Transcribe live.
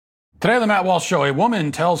Today on the Matt Walsh Show, a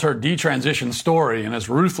woman tells her detransition story and is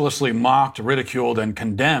ruthlessly mocked, ridiculed, and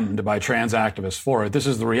condemned by trans activists for it. This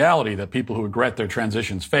is the reality that people who regret their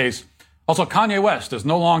transitions face. Also, Kanye West is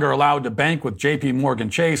no longer allowed to bank with JP Morgan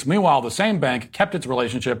Chase. Meanwhile, the same bank kept its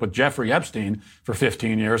relationship with Jeffrey Epstein for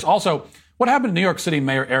 15 years. Also, what happened to New York City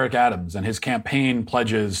Mayor Eric Adams and his campaign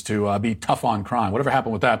pledges to be tough on crime? Whatever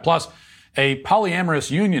happened with that? Plus, a polyamorous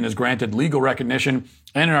union is granted legal recognition.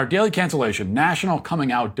 And in our daily cancellation, National Coming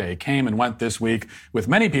Out Day came and went this week, with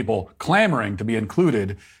many people clamoring to be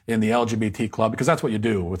included in the LGBT club, because that's what you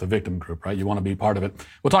do with a victim group, right? You want to be part of it.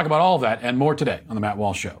 We'll talk about all of that and more today on the Matt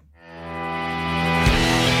Walsh Show.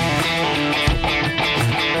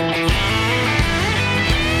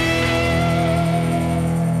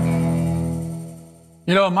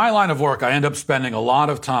 You know, in my line of work, I end up spending a lot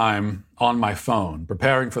of time on my phone,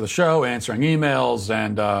 preparing for the show, answering emails,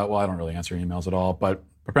 and, well, I don't really answer emails at all, but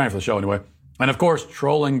preparing for the show anyway. And, of course,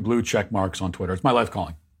 trolling blue check marks on Twitter. It's my life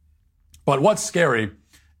calling. But what's scary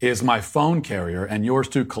is my phone carrier, and yours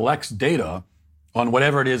too, collects data on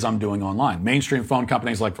whatever it is I'm doing online. Mainstream phone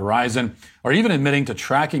companies like Verizon are even admitting to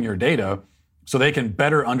tracking your data so they can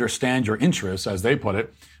better understand your interests, as they put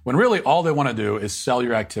it, when really all they want to do is sell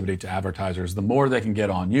your activity to advertisers. The more they can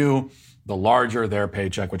get on you, the larger their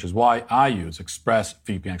paycheck, which is why I use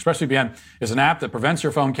ExpressVPN. ExpressVPN is an app that prevents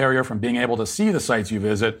your phone carrier from being able to see the sites you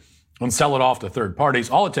visit and sell it off to third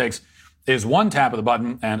parties. All it takes is one tap of the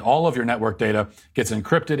button, and all of your network data gets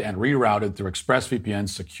encrypted and rerouted through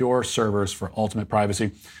ExpressVPN's secure servers for ultimate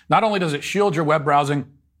privacy. Not only does it shield your web browsing,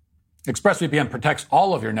 ExpressVPN protects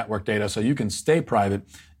all of your network data so you can stay private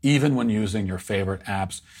even when using your favorite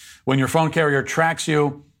apps. When your phone carrier tracks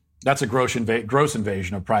you, that's a gross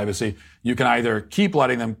invasion of privacy. You can either keep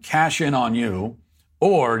letting them cash in on you,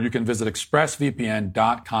 or you can visit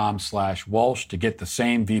expressvpn.com/Walsh to get the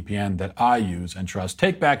same VPN that I use and trust.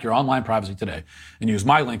 Take back your online privacy today and use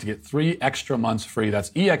my link to get 3 extra months free. That's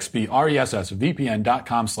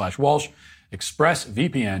expressvpn.com/Walsh,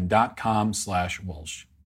 expressvpn.com/Walsh.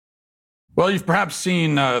 Well, you've perhaps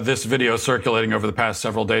seen this video circulating over the past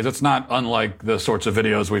several days. It's not unlike the sorts of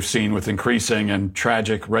videos we've seen with increasing and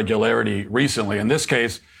tragic regularity recently. In this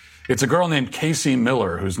case, it's a girl named Casey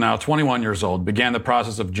Miller, who's now 21 years old, began the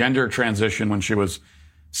process of gender transition when she was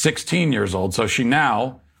 16 years old. So she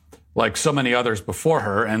now, like so many others before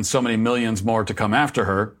her and so many millions more to come after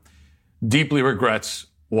her, deeply regrets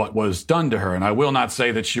what was done to her. And I will not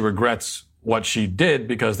say that she regrets what she did,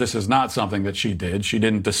 because this is not something that she did. She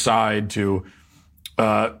didn't decide to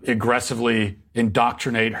aggressively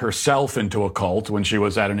indoctrinate herself into a cult when she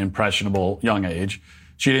was at an impressionable young age.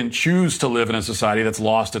 She didn't choose to live in a society that's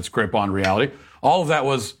lost its grip on reality. All of that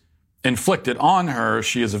was inflicted on her.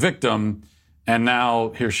 She is a victim, and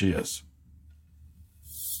now here she is.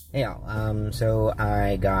 Hey y'all, so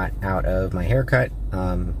I got out of my haircut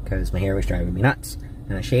because my hair was driving me nuts.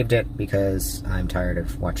 And I shaved it because I'm tired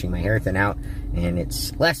of watching my hair thin out, and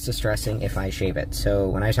it's less distressing if I shave it. So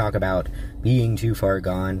when I talk about being too far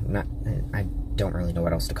gone, I don't really know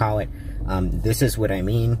what else to call it. This is what I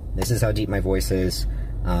mean. This is how deep my voice is.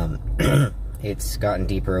 It's gotten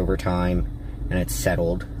deeper over time, and it's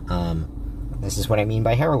settled. This is what I mean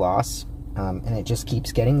by hair loss. And it just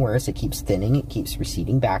keeps getting worse. It keeps thinning. It keeps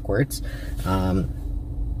receding backwards. And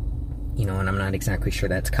I'm not exactly sure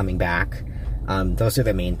that's coming back. Those are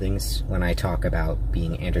the main things when I talk about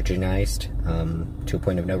being androgenized to a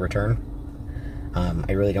point of no return.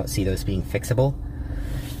 I really don't see those being fixable.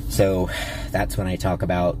 So that's when I talk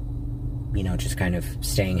about, just kind of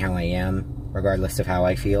staying how I am, regardless of how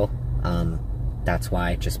I feel. That's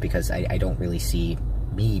why, just because I don't really see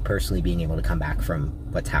me personally being able to come back from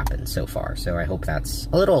what's happened so far. So I hope that's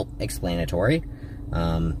a little explanatory,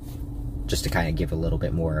 just to kind of give a little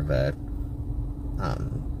bit more of a,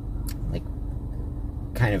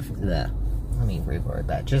 let me reword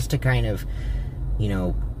that, just to kind of,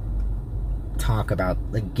 talk about,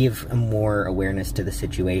 give more awareness to the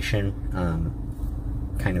situation,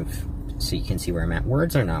 kind of, so you can see where I'm at.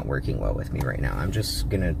 Words are not working well with me right now. I'm just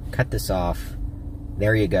gonna cut this off.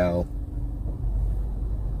 There you go.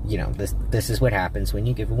 This is what happens when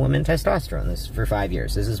you give a woman testosterone. This for 5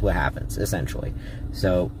 years. This is what happens, essentially.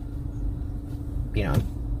 So,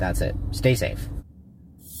 that's it. Stay safe.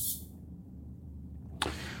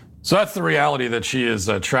 So that's the reality that she is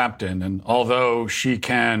trapped in. And although she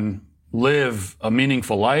can live a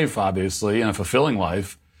meaningful life, obviously, and a fulfilling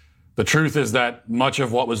life, the truth is that much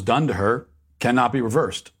of what was done to her cannot be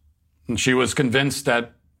reversed. And she was convinced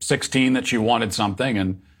at 16 that she wanted something,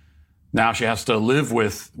 and now she has to live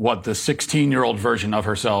with what the 16-year-old version of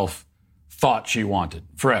herself thought she wanted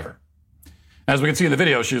forever. As we can see in the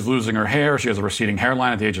video, she's losing her hair. She has a receding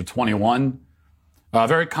hairline at the age of 21. A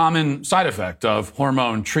very common side effect of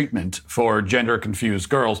hormone treatment for gender-confused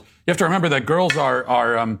girls. You have to remember that girls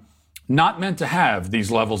are not meant to have these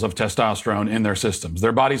levels of testosterone in their systems.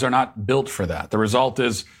 Their bodies are not built for that. The result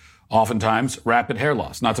is oftentimes rapid hair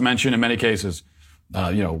loss, not to mention in many cases,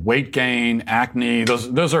 weight gain, acne.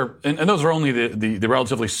 Those are only the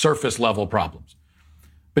relatively surface level problems.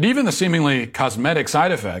 But even the seemingly cosmetic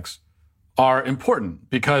side effects are important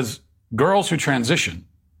because girls who transition,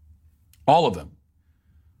 all of them,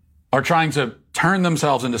 are trying to turn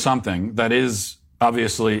themselves into something that is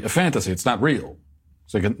obviously a fantasy. It's not real.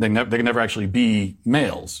 So they can never actually be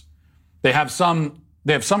males. They have some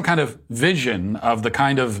kind of vision of the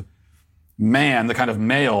kind of man, the kind of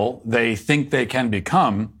male they think they can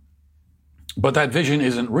become, but that vision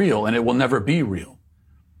isn't real and it will never be real.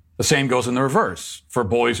 The same goes in the reverse for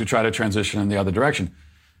boys who try to transition in the other direction.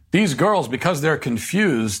 These girls, because they're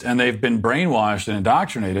confused and they've been brainwashed and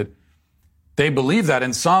indoctrinated, they believe that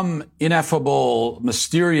in some ineffable,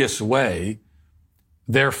 mysterious way,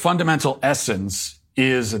 their fundamental essence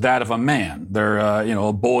is that of a man. They're,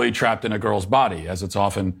 a boy trapped in a girl's body, as it's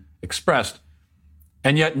often expressed.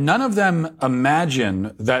 And yet none of them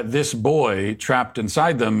imagine that this boy trapped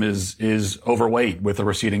inside them is overweight with a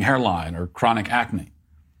receding hairline or chronic acne.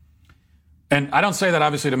 And I don't say that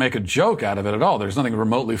obviously to make a joke out of it at all. There's nothing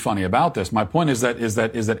remotely funny about this. My point is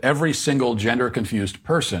that every single gender-confused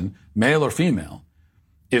person, male or female,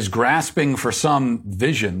 is grasping for some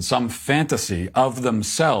vision, some fantasy of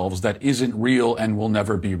themselves that isn't real and will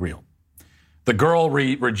never be real. The girl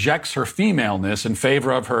rejects her femaleness in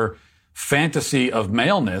favor of her fantasy of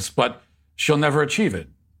maleness, but she'll never achieve it.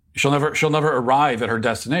 She'll never arrive at her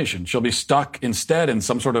destination. She'll be stuck instead in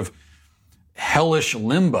some sort of hellish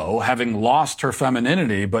limbo, having lost her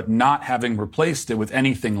femininity, but not having replaced it with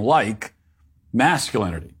anything like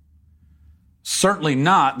masculinity. Certainly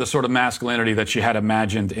not the sort of masculinity that she had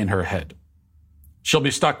imagined in her head. She'll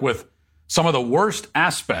be stuck with some of the worst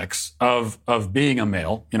aspects of being a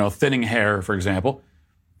male, thinning hair, for example,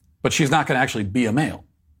 but she's not going to actually be a male.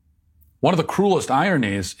 One of the cruelest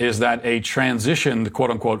ironies is that a transitioned,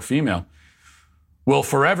 quote-unquote, female will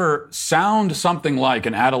forever sound something like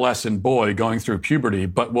an adolescent boy going through puberty,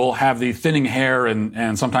 but will have the thinning hair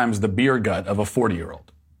and sometimes the beer gut of a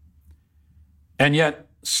 40-year-old. And yet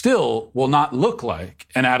still will not look like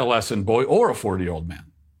an adolescent boy or a 40-year-old man.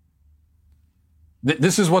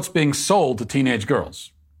 This is what's being sold to teenage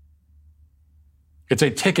girls. It's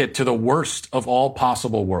a ticket to the worst of all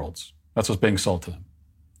possible worlds. That's what's being sold to them.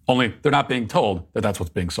 Only they're not being told that that's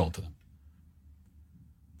what's being sold to them.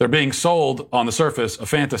 They're being sold on the surface a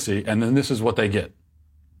fantasy, and then this is what they get.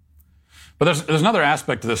 But there's another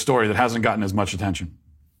aspect to this story that hasn't gotten as much attention.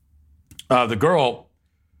 The girl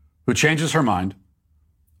who changes her mind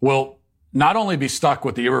will not only be stuck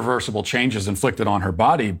with the irreversible changes inflicted on her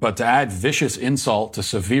body, but to add vicious insult to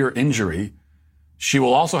severe injury, she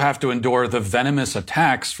will also have to endure the venomous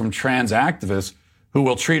attacks from trans activists who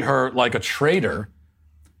will treat her like a traitor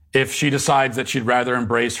if she decides that she'd rather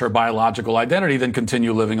embrace her biological identity than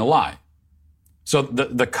continue living a lie. So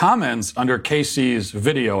the comments under Casey's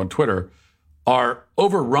video on Twitter are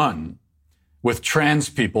overrun with trans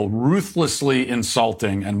people ruthlessly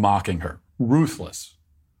insulting and mocking her. Ruthless.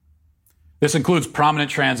 This includes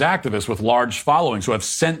prominent trans activists with large followings who have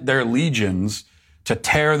sent their legions to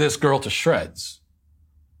tear this girl to shreds.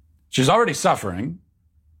 She's already suffering.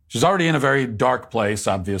 She's already in a very dark place,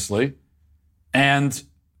 obviously. And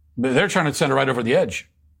they're trying to send her right over the edge.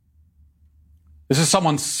 This is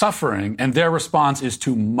someone suffering, and their response is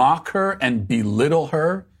to mock her and belittle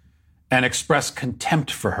her and express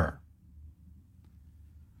contempt for her.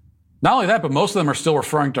 Not only that, but most of them are still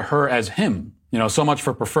referring to her as him, so much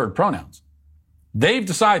for preferred pronouns. They've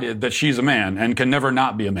decided that she's a man and can never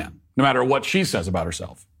not be a man, no matter what she says about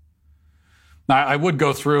herself. Now, I would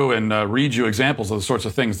go through and read you examples of the sorts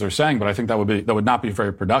of things they're saying, but I think that would not be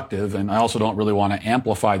very productive, and I also don't really want to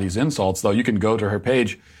amplify these insults, though you can go to her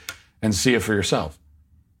page and see it for yourself.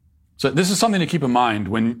 So this is something to keep in mind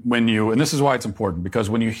when you, and this is why it's important, because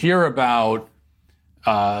when you hear about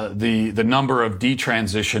the number of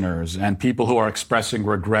detransitioners and people who are expressing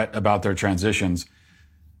regret about their transitions,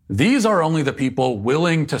 these are only the people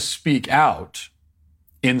willing to speak out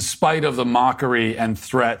in spite of the mockery and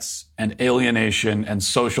threats and alienation and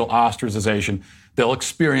social ostracization they'll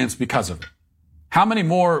experience because of it. How many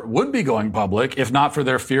more would be going public if not for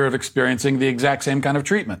their fear of experiencing the exact same kind of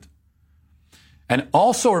treatment? And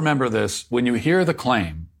also remember this when you hear the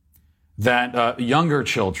claim that younger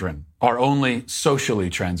children are only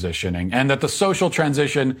socially transitioning and that the social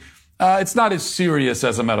transition, it's not as serious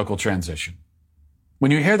as a medical transition. When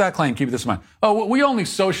you hear that claim, keep this in mind. Oh, well, we only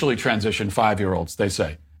socially transition 5-year-olds, they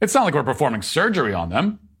say. It's not like we're performing surgery on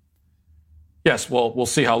them. Yes, well, we'll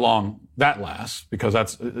see how long that lasts, because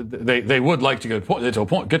they would like to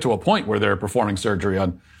get to a point where they're performing surgery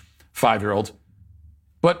on 5-year-olds.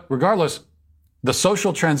 But regardless, the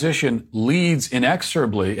social transition leads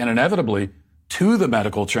inexorably and inevitably to the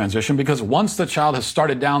medical transition, because once the child has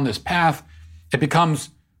started down this path, it becomes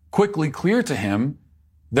quickly clear to him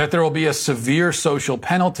that there will be a severe social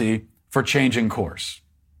penalty for changing course.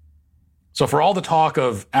 So for all the talk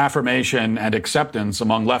of affirmation and acceptance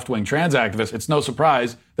among left-wing trans activists, it's no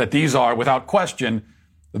surprise that these are, without question,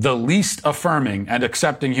 the least affirming and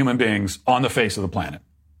accepting human beings on the face of the planet.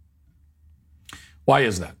 Why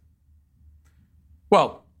is that?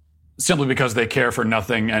 Well, simply because they care for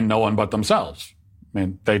nothing and no one but themselves. I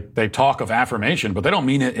mean, they talk of affirmation, but they don't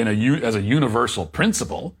mean it as a universal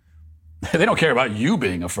principle. They don't care about you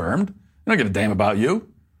being affirmed. They don't give a damn about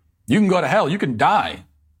you. You can go to hell. You can die.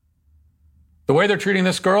 The way they're treating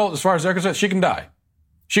this girl, as far as they're concerned, she can die.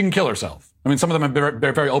 She can kill herself. I mean, some of them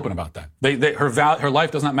are very open about that. Her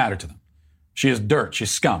life does not matter to them. She is dirt.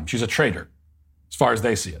 She's scum. She's a traitor, as far as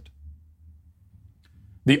they see it.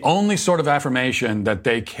 The only sort of affirmation that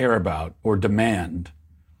they care about or demand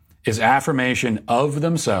is affirmation of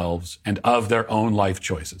themselves and of their own life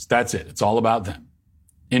choices. That's it. It's all about them,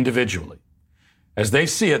 individually. As they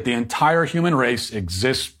see it, the entire human race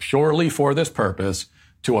exists purely for this purpose,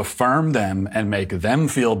 to affirm them and make them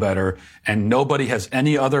feel better, and nobody has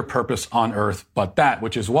any other purpose on earth but that,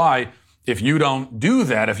 which is why if you don't do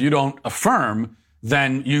that, if you don't affirm,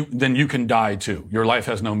 then you can die too. Your life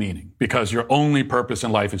has no meaning, because your only purpose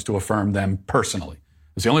in life is to affirm them personally.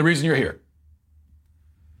 It's the only reason you're here.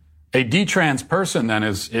 A detrans person then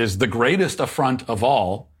is the greatest affront of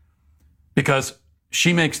all, because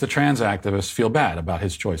she makes the trans activist feel bad about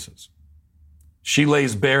his choices. She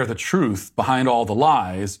lays bare the truth behind all the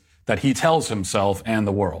lies that he tells himself and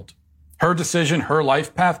the world. Her decision, her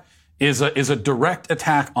life path is a direct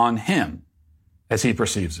attack on him as he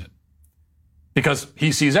perceives it, because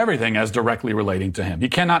he sees everything as directly relating to him. He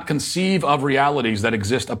cannot conceive of realities that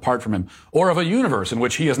exist apart from him, or of a universe in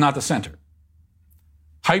which he is not the center.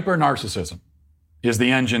 Hyper-narcissism is the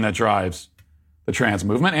engine that drives the trans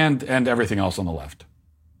movement and everything else on the left.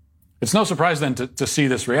 It's no surprise then to see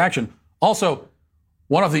this reaction. Also,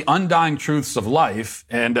 one of the undying truths of life,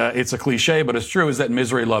 and it's a cliche, but it's true, is that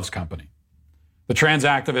misery loves company. The trans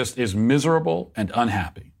activist is miserable and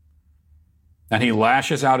unhappy, and he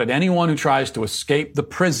lashes out at anyone who tries to escape the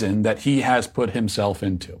prison that he has put himself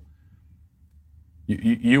into.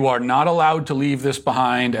 You are not allowed to leave this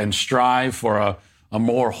behind and strive for a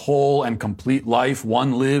more whole and complete life,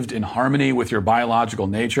 one lived in harmony with your biological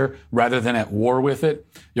nature rather than at war with it.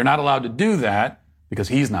 You're not allowed to do that because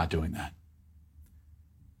he's not doing that.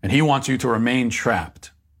 And he wants you to remain trapped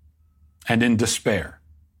and in despair,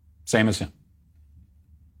 same as him.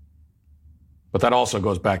 But that also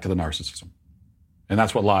goes back to the narcissism. And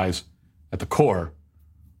that's what lies at the core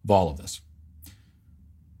of all of this.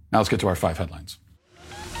 Now let's get to our 5 headlines.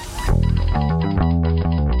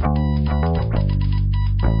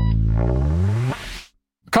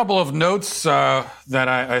 A couple of notes that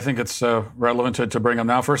I think it's relevant to bring up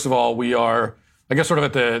now. First of all, we are, I guess, sort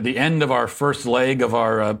of at the end of our first leg of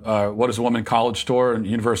our What is a Woman college tour, and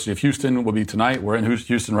University of Houston will be tonight. We're in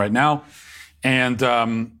Houston right now. And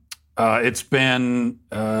it's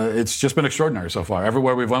just been extraordinary so far.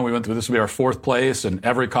 Everywhere we've went through, this will be our 4th place, and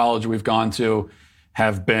every college we've gone to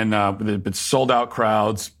have been sold out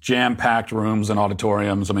crowds, jam-packed rooms and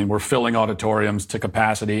auditoriums. I mean, we're filling auditoriums to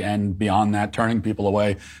capacity and beyond that, turning people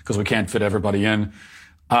away because we can't fit everybody in.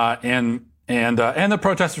 And the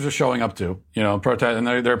protesters are showing up too, and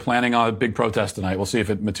they're planning on a big protest tonight. We'll see if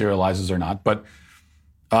it materializes or not, but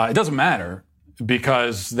it doesn't matter,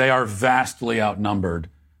 because they are vastly outnumbered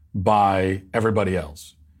by everybody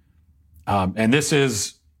else. And this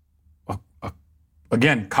is,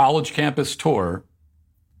 again, college campus tour.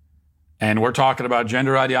 And we're talking about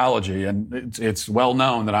gender ideology, and it's well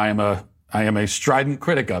known that I am a strident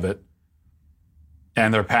critic of it,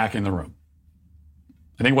 and they're packing the room.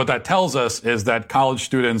 I think what that tells us is that college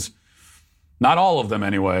students, not all of them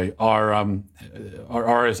anyway, have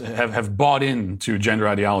bought into gender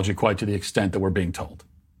ideology quite to the extent that we're being told.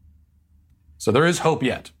 So there is hope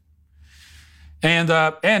yet. And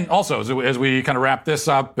also, as we kind of wrap this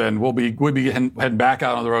up, and we'll be heading back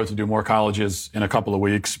out on the road to do more colleges in a couple of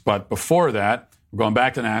weeks. But before that, we're going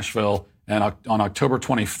back to Nashville, and on October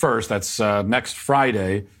 21st, that's next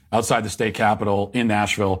Friday, outside the state capitol in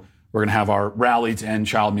Nashville, we're going to have our rally to end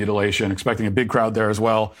child mutilation, expecting a big crowd there as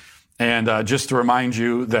well. And just to remind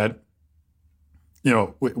you that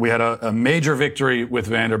we had a major victory with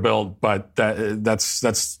Vanderbilt, but that's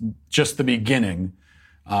just the beginning.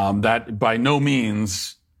 That by no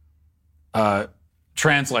means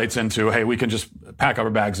translates into, hey, we can just pack up our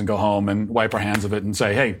bags and go home and wipe our hands of it and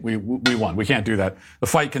say, hey, we won. We can't do that. The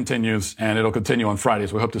fight continues, and it'll continue on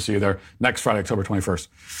Fridays. We hope to see you there next Friday, October 21st.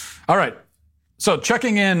 All right. So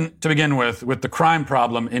checking in to begin with the crime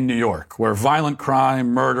problem in New York, where violent crime,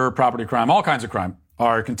 murder, property crime, all kinds of crime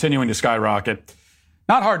are continuing to skyrocket.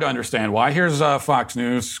 Not hard to understand why. Here's Fox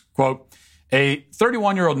News, quote, a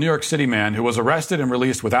 31-year-old New York City man who was arrested and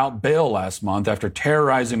released without bail last month after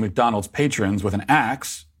terrorizing McDonald's patrons with an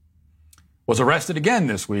axe was arrested again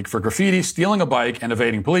this week for graffiti, stealing a bike, and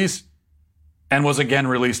evading police, and was again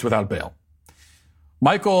released without bail.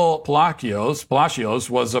 Michael Palacios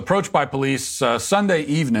was approached by police Sunday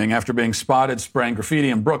evening after being spotted spraying graffiti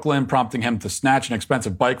in Brooklyn, prompting him to snatch an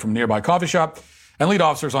expensive bike from a nearby coffee shop and lead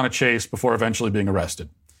officers on a chase before eventually being arrested.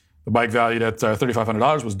 The bike, valued at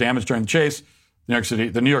 $3,500, was damaged during the chase.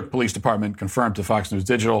 The New York Police Department confirmed to Fox News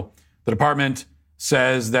Digital. The department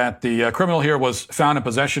says that the criminal here was found in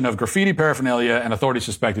possession of graffiti paraphernalia, and authorities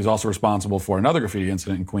suspect he's also responsible for another graffiti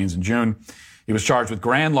incident in Queens in June. He was charged with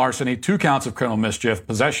grand larceny, 2 counts of criminal mischief,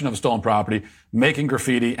 possession of stolen property, making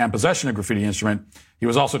graffiti, and possession of graffiti instrument. He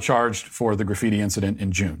was also charged for the graffiti incident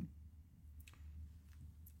in June.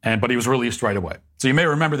 But he was released right away. So you may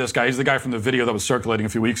remember this guy. He's the guy from the video that was circulating a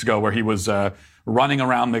few weeks ago where he was running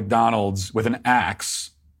around McDonald's with an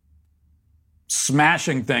axe,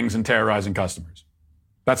 smashing things and terrorizing customers.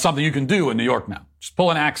 That's something you can do in New York now. Just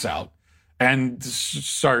pull an axe out and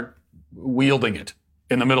start wielding it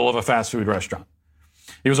in the middle of a fast food restaurant.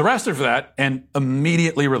 He was arrested for that and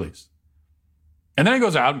immediately released. And then he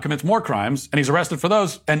goes out and commits more crimes, and he's arrested for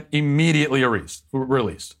those and immediately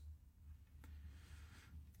released.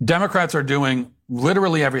 Democrats are doing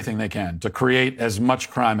literally everything they can to create as much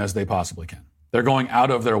crime as they possibly can. They're going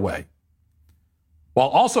out of their way, while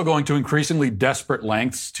also going to increasingly desperate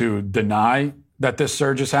lengths to deny that this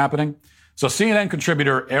surge is happening. So CNN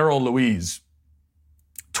contributor Errol Louise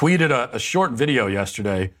tweeted a short video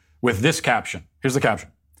yesterday with this caption. Here's the caption.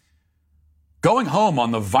 Going home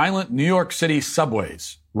on the violent New York City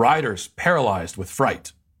subways, riders paralyzed with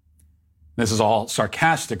fright. This is all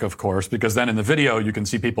sarcastic, of course, because then in the video you can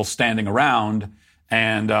see people standing around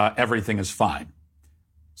and everything is fine.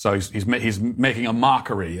 So he's making a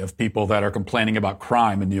mockery of people that are complaining about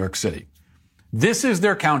crime in New York City. This is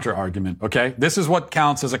their counter argument, okay? This is what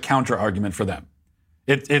counts as a counter argument for them.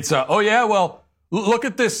 Look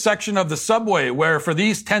at this section of the subway where for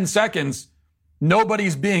these 10 seconds,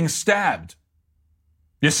 nobody's being stabbed.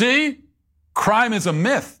 You see? Crime is a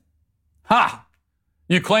myth. Ha!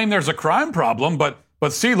 You claim there's a crime problem, but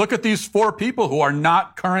see, look at these 4 people who are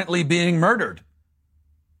not currently being murdered.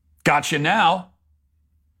 Gotcha now.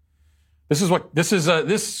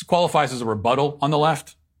 This qualifies as a rebuttal on the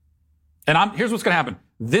left. And here's what's going to happen.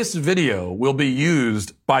 This video will be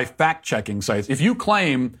used by fact-checking sites. If you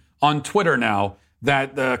claim on Twitter now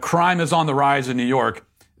that crime is on the rise in New York,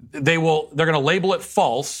 they're going to label it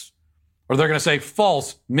false, or they're going to say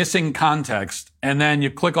false, missing context, and then you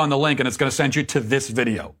click on the link and it's going to send you to this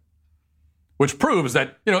video, which proves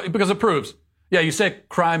that, because it proves, you say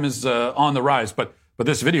crime is on the rise, but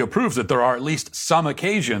this video proves that there are at least some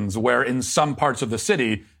occasions where in some parts of the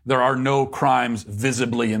city there are no crimes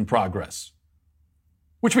visibly in progress,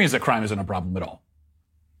 which means that crime isn't a problem at all.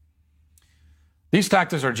 These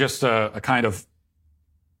tactics are just a kind of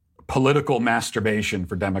political masturbation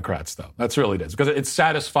for Democrats, though. That's really it is, because it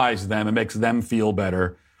satisfies them. It makes them feel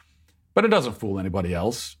better, but it doesn't fool anybody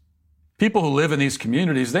else. People who live in these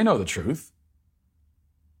communities, they know the truth.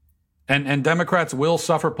 And Democrats will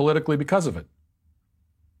suffer politically because of it.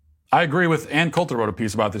 I agree with Ann Coulter wrote a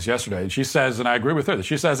piece about this yesterday, and she says, and I agree with her, that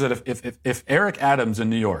she says that if Eric Adams in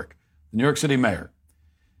New York, the New York City mayor,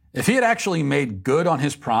 if he had actually made good on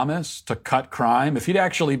his promise to cut crime, if he'd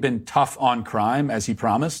actually been tough on crime as he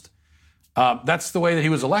promised, that's the way that he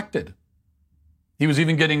was elected. He was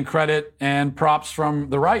even getting credit and props from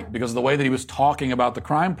the right because of the way that he was talking about the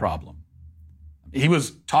crime problem. He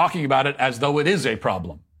was talking about it as though it is a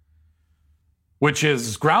problem, which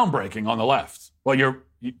is groundbreaking on the left. Well, you're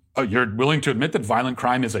willing to admit that violent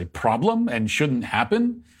crime is a problem and shouldn't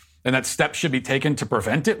happen, and that steps should be taken to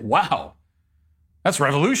prevent it? Wow. That's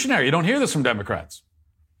revolutionary. You don't hear this from Democrats.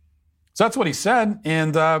 So that's what he said,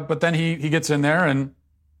 and but then he gets in there and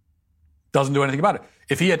doesn't do anything about it.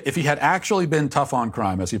 If he had actually been tough on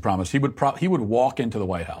crime as he promised, he would walk into the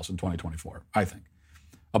White House in 2024. I think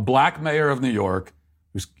a black mayor of New York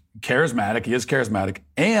who's charismatic, he is charismatic,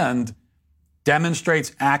 and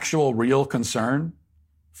demonstrates actual real concern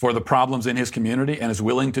for the problems in his community and is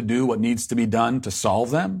willing to do what needs to be done to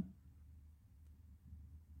solve them,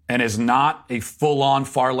 and is not a full-on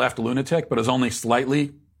far-left lunatic, but is only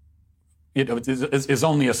slightly, is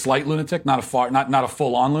only a slight lunatic, not a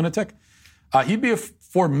full-on lunatic, he'd be a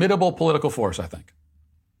formidable political force, I think.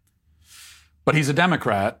 But he's a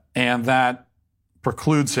Democrat, and that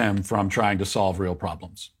precludes him from trying to solve real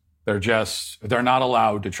problems. They're not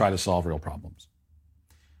allowed to try to solve real problems.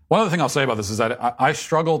 One other thing I'll say about this is that I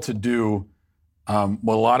struggle to do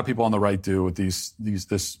what a lot of people on the right do with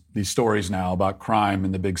these stories now about crime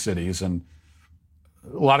in the big cities. And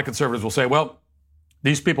a lot of conservatives will say, well,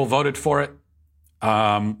 these people voted for it.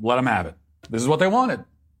 Let them have it. This is what they wanted.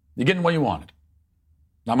 You're getting what you wanted.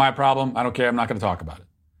 Not my problem. I don't care. I'm not going to talk about it.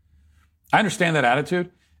 I understand that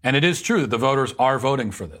attitude. And it is true that the voters are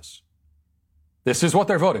voting for this. This is what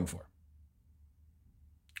they're voting for.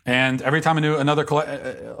 And every time another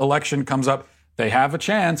election comes up, they have a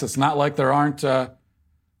chance. It's not like there aren't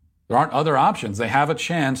other options. They have a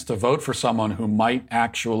chance to vote for someone who might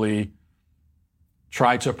actually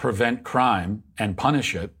try to prevent crime and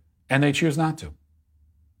punish it, and they choose not to.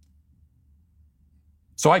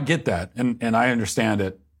 So I get that, and I understand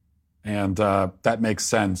it, and that makes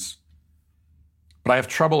sense. But I have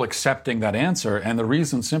trouble accepting that answer, and the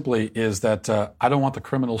reason simply is that I don't want the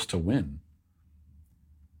criminals to win.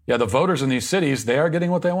 Yeah, the voters in these cities, they are getting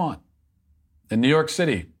what they want. In New York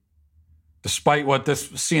City, despite what this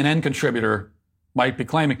CNN contributor might be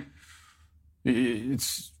claiming,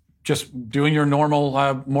 it's just doing your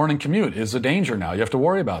normal morning commute is a danger now. You have to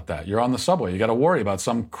worry about that. You're on the subway. You got to worry about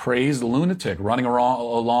some crazed lunatic running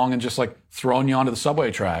along and just like throwing you onto the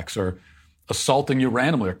subway tracks or assaulting you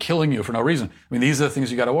randomly or killing you for no reason. I mean, these are the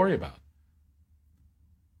things you got to worry about.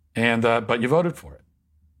 And but you voted for it.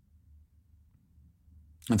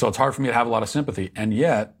 And so it's hard for me to have a lot of sympathy. And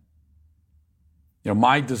yet,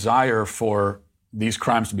 my desire for these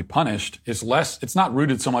crimes to be punished is it's not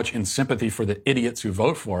rooted so much in sympathy for the idiots who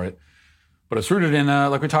vote for it, but it's rooted in,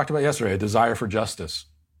 like we talked about yesterday, a desire for justice.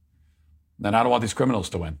 And I don't want these criminals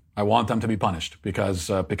to win. I want them to be punished because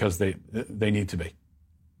they need to be.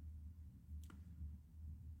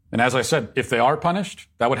 And as I said, if they are punished,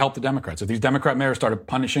 that would help the Democrats. If these Democrat mayors started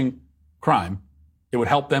punishing crime, it would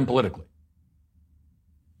help them politically.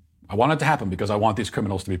 I want it to happen because I want these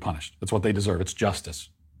criminals to be punished. That's what they deserve. It's justice.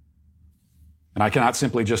 And I cannot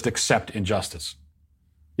simply just accept injustice.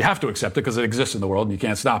 You have to accept it because it exists in the world and you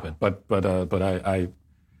can't stop it. But I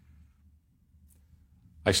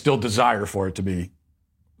still desire for it to be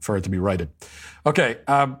righted. Okay,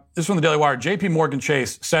 this is from the Daily Wire. J.P. Morgan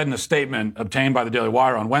Chase said in a statement obtained by the Daily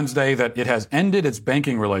Wire on Wednesday that it has ended its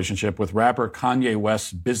banking relationship with rapper Kanye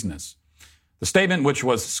West's business. The statement, which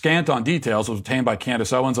was scant on details, was obtained by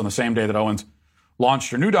Candace Owens on the same day that Owens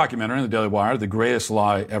launched her new documentary in the Daily Wire, The Greatest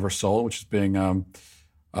Lie Ever Sold, which is being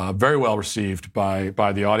very well received by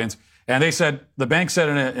the audience. And they said, the bank said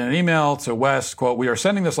in an email to West, quote, "We are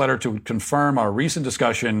sending this letter to confirm our recent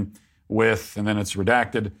discussion with," and then it's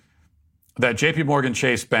redacted, "that JP Morgan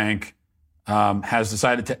Chase Bank has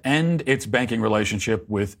decided to end its banking relationship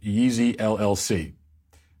with Yeezy LLC.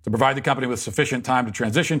 To provide the company with sufficient time to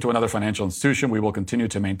transition to another financial institution, we will continue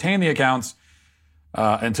to maintain the accounts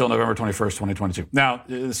until November 21st, 2022. Now,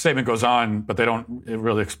 the statement goes on, but they don't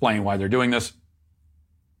really explain why they're doing this.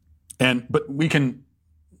 But we can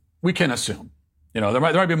assume. There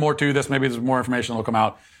might be more to this. Maybe there's more information that will come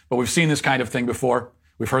out. But we've seen this kind of thing before.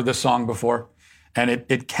 We've heard this song before. And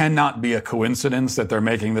it cannot be a coincidence that they're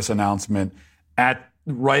making this announcement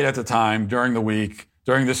right at the time, during the week,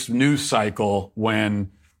 during this news cycle when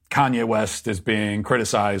Kanye West is being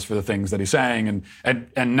criticized for the things that he's saying.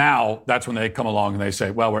 And now that's when they come along and they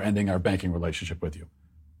say, well, we're ending our banking relationship with you.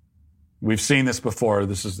 We've seen this before.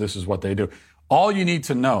 This is what they do. All you need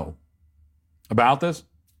to know about this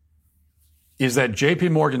is that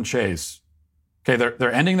JP Morgan Chase,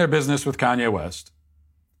 they're ending their business with Kanye West,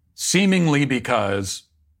 seemingly because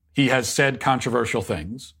he has said controversial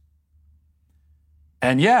things.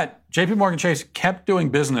 And yet, JP Morgan Chase kept doing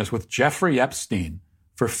business with Jeffrey Epstein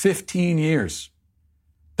for 15 years.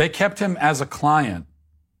 They kept him as a client,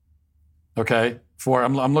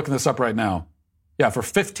 I'm looking this up right now. Yeah, for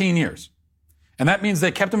 15 years. And that means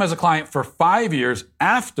they kept him as a client for 5 years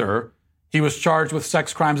after he was charged with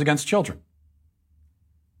sex crimes against children.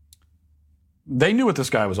 They knew what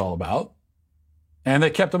this guy was all about, and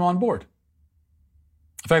they kept him on board.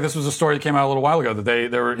 In fact, this was a story that came out a little while ago that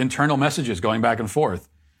there were internal messages going back and forth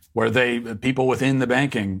where people within the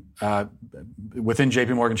banking, within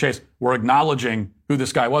JP Morgan Chase, were acknowledging who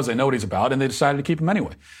this guy was. They know what he's about, and they decided to keep him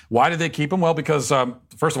anyway. Why did they keep him? Well, because,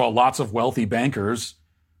 first of all, lots of wealthy bankers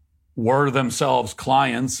were themselves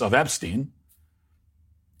clients of Epstein,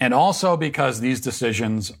 and also because these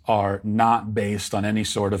decisions are not based on any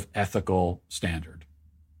sort of ethical standard.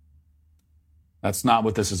 That's not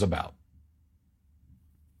what this is about.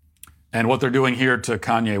 And what they're doing here to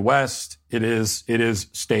Kanye West, it is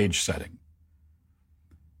stage setting.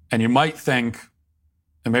 And you might think,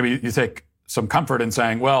 and maybe you take some comfort in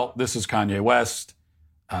saying, well, this is Kanye West.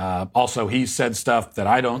 Also, he said stuff that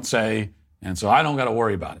I don't say, and so I don't got to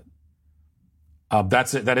worry about it.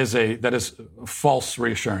 That is false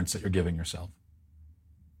reassurance that you're giving yourself.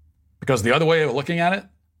 Because the other way of looking at it,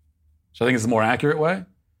 which I think is the more accurate way,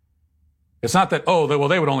 it's not that,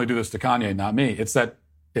 they would only do this to Kanye, not me. It's that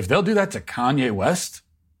if they'll do that to Kanye West,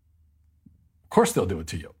 of course they'll do it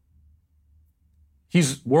to you.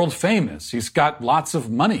 He's world famous. He's got lots of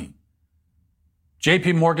money.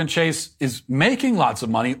 JP Morgan Chase is making lots of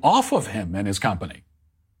money off of him and his company.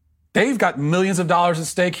 They've got millions of dollars at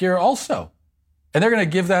stake here also. And they're going to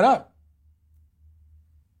give that up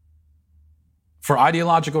for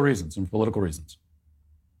ideological reasons and political reasons.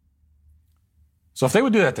 So if they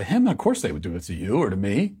would do that to him, of course they would do it to you or to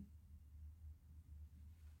me.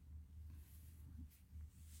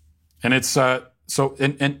 And it's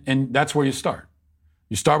and that's where you start.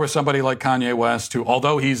 You start with somebody like Kanye West, who,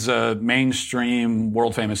 although he's a mainstream,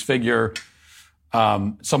 world-famous figure,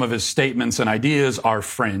 some of his statements and ideas are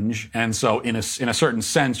fringe. And so in a certain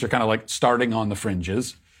sense, you're kind of like starting on the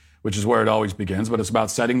fringes, which is where it always begins. But it's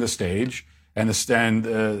about setting the stage and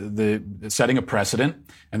setting a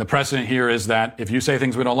precedent. And the precedent here is that if you say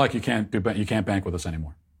things we don't like, you can't bank with us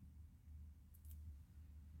anymore.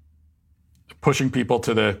 Pushing people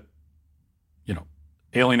to the,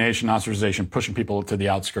 alienation, ostracization, pushing people to the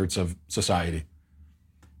outskirts of society.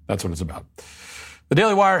 That's what it's about. The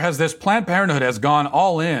Daily Wire has this: Planned Parenthood has gone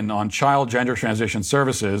all in on child gender transition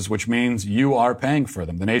services, which means you are paying for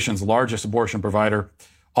them. The nation's largest abortion provider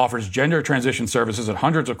offers gender transition services at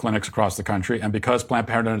hundreds of clinics across the country. And because Planned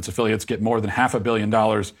Parenthood and its affiliates get more than $500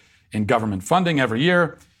 million in government funding every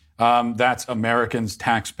year, that's Americans'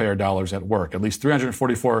 taxpayer dollars at work. At least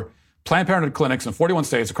 344 Planned Parenthood clinics in 41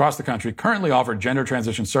 states across the country currently offer gender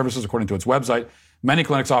transition services, according to its website. Many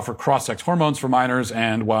clinics offer cross-sex hormones for minors,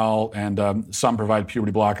 and some provide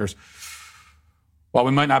puberty blockers. While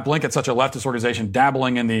we might not blink at such a leftist organization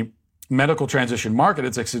dabbling in the medical transition market,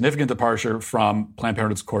 it's a significant departure from Planned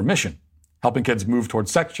Parenthood's core mission. Helping kids move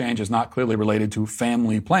towards sex change is not clearly related to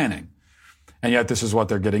family planning. And yet this is what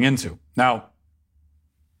they're getting into. Now,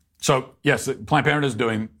 so yes, Planned Parenthood is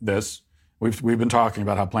doing this. We've been talking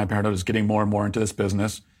about how Planned Parenthood is getting more and more into this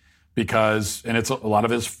business because, and a lot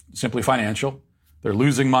of it is simply financial. They're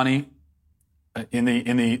losing money in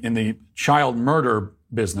the child murder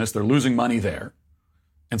business. They're losing money there.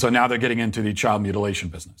 And so now they're getting into the child mutilation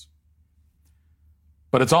business.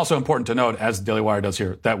 But it's also important to note, as the Daily Wire does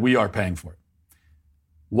here, that we are paying for it.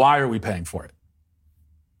 Why are we paying for it?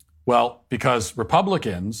 Well, because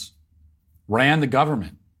Republicans ran the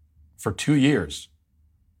government for 2 years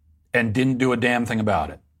and didn't do a damn thing about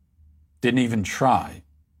it. Didn't even try.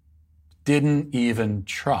 Didn't even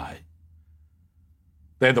try.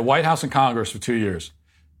 They had the White House and Congress for 2 years.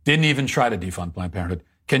 Didn't even try to defund Planned Parenthood.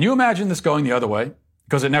 Can you imagine this going the other way?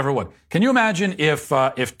 Because it never would. Can you imagine if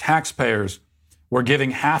taxpayers were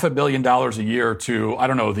giving $500 million a year to,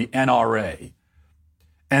 the NRA,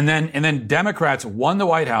 and then Democrats won the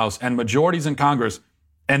White House and majorities in Congress,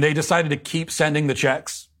 and they decided to keep sending the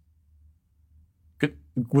checks?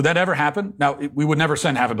 Would that ever happen? Now, we would never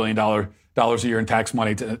send $500 million a year in tax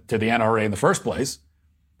money to the NRA in the first place.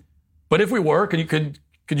 But if we were, could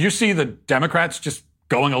you see the Democrats just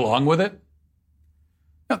going along with it?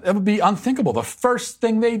 No, that would be unthinkable. The first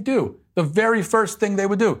thing they do, the very first thing they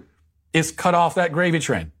would do, is cut off that gravy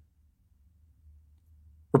train.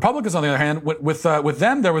 Republicans, on the other hand, with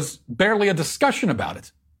them, there was barely a discussion about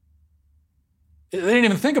it. They didn't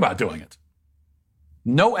even think about doing it.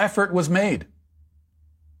 No effort was made.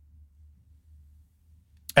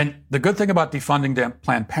 And the good thing about defunding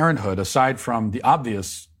Planned Parenthood, aside from the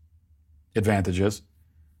obvious advantages,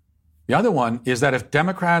 the other one is that if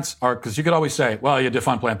Democrats are, because you could always say, well, you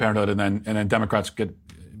defund Planned Parenthood and then Democrats could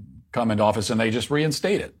come into office and they just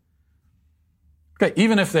reinstate it. Okay,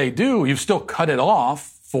 even if they do, you've still cut it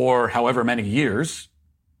off for however many years,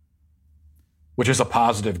 which is a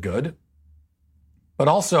positive good. But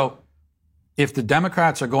also, if the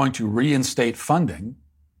Democrats are going to reinstate funding,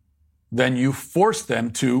 then you force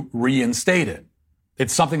them to reinstate it.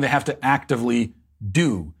 It's something they have to actively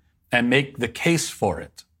do and make the case for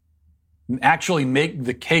it. And actually make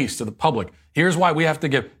the case to the public. Here's why we have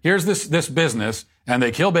to here's this business, and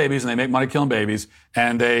they kill babies and they make money killing babies,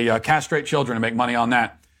 and they castrate children and make money on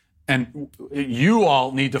that. And you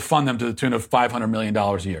all need to fund them to the tune of $500 million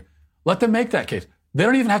a year. Let them make that case. They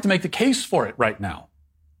don't even have to make the case for it right now.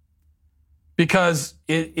 Because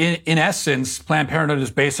in essence, Planned Parenthood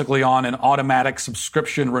is basically on an automatic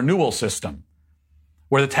subscription renewal system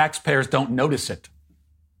where the taxpayers don't notice it.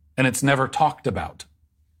 And it's never talked about.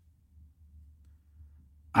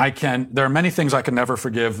 There are many things I can never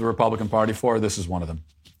forgive the Republican Party for. This is one of them.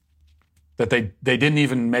 That they didn't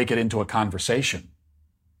even make it into a conversation.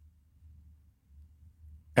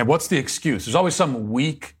 And what's the excuse? There's always some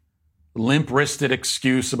weak, limp-wristed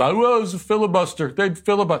excuse about, well, it was a filibuster. They'd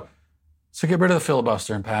filibuster. So get rid of the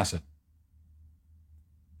filibuster and pass it.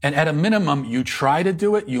 And at a minimum, you try to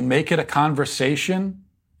do it. You make it a conversation.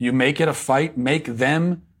 You make it a fight. Make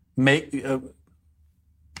them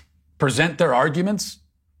present their arguments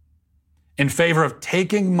in favor of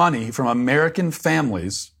taking money from American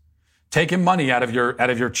families, taking money out of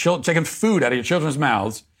your children, taking food out of your children's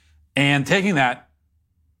mouths, and taking that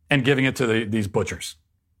and giving it to these butchers.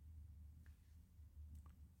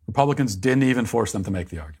 Republicans didn't even force them to make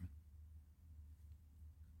the argument.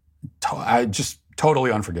 Just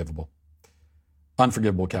totally unforgivable.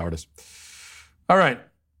 Unforgivable cowardice. All right.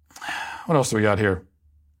 What else do we got here?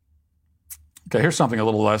 Okay, here's something a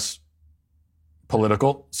little less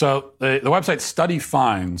political. So the website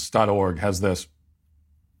studyfinds.org has this.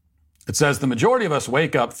 It says the majority of us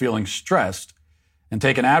wake up feeling stressed and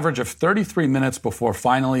take an average of 33 minutes before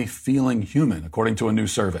finally feeling human, according to a new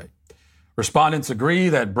survey. Respondents agree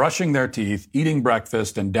that brushing their teeth, eating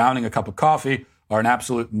breakfast, and downing a cup of coffee are an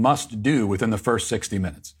absolute must-do within the first 60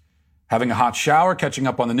 minutes. Having a hot shower, catching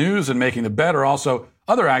up on the news, and making the bed are also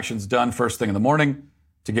other actions done first thing in the morning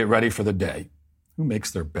to get ready for the day. Who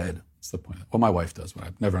makes their bed? That's the point. Well, my wife does, but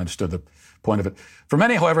I've never understood the point of it. For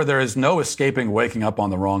many, however, there is no escaping waking up on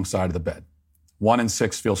the wrong side of the bed. 1 in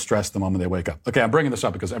 6 feel stressed the moment they wake up. Okay, I'm bringing this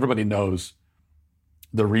up because everybody knows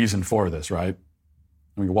the reason for this, right?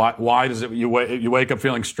 I mean, why does it? You wake up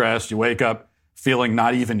feeling stressed. You wake up feeling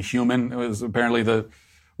not even human. It was apparently the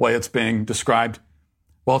way it's being described.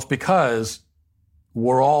 Well, it's because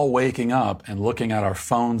we're all waking up and looking at our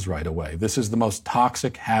phones right away. This is the most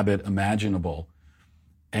toxic habit imaginable.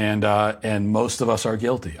 And most of us are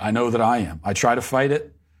guilty. I know that I am. I try to fight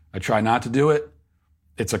it. I try not to do it.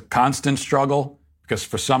 It's a constant struggle because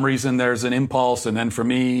for some reason there's an impulse. And then for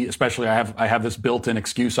me, especially, I have this built-in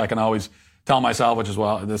excuse I can always tell myself, which is,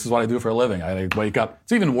 well, this is what I do for a living. I wake up.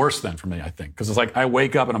 It's even worse then for me, I think, because it's like I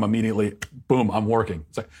wake up and I'm immediately, boom, I'm working.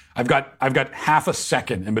 It's like I've got half a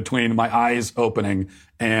second in between my eyes opening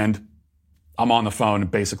and I'm on the phone and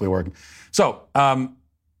basically working. So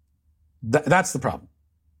that's the problem.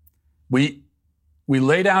 We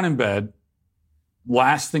lay down in bed.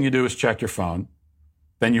 Last thing you do is check your phone.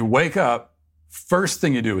 Then you wake up. First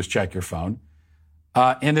thing you do is check your phone,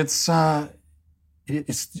 and it's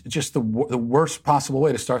just the worst possible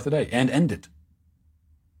way to start the day and end it.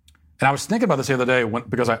 And I was thinking about this the other day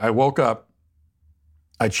because I woke up,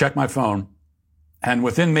 I checked my phone, and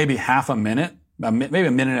within maybe half a minute, maybe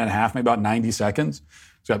a minute and a half, maybe about 90 seconds,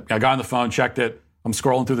 so I got on the phone, checked it, I'm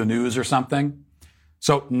scrolling through the news or something.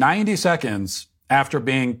 So 90 seconds after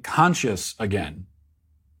being conscious again,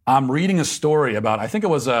 I'm reading a story about, I think it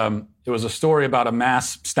was a story about a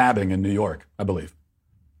mass stabbing in New York, I believe.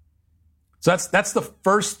 So that's the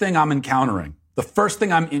first thing I'm encountering. The first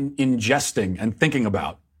thing I'm ingesting and thinking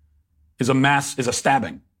about is a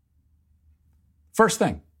stabbing. First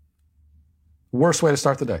thing. Worst way to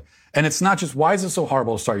start the day. And it's not just, why is it so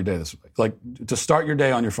horrible to start your day this way? Like, to start your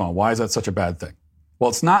day on your phone, why is that such a bad thing? Well,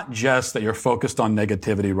 it's not just that you're focused on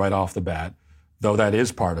negativity right off the bat, though that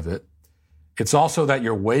is part of it. It's also that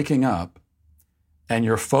you're waking up and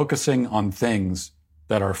you're focusing on things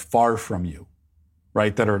that are far from you,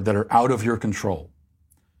 right? That are out of your control.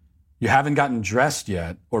 You haven't gotten dressed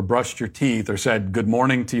yet or brushed your teeth or said good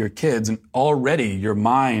morning to your kids, and already your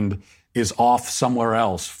mind is off somewhere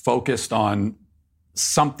else, focused on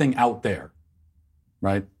something out there,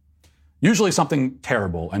 right? Usually something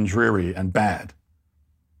terrible and dreary and bad.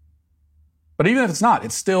 But even if it's not,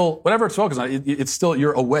 it's still, whatever it's focused on, it's still,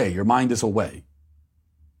 you're away. Your mind is away.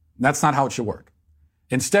 That's not how it should work.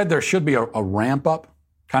 Instead, there should be a ramp up,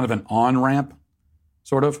 kind of an on-ramp,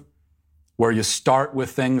 sort of, where you start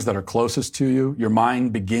with things that are closest to you. Your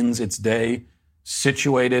mind begins its day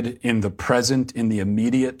situated in the present, in the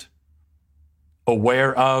immediate,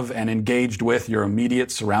 aware of and engaged with your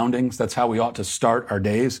immediate surroundings. That's how we ought to start our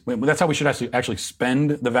days. That's how we should actually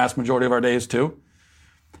spend the vast majority of our days, too.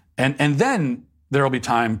 And then there will be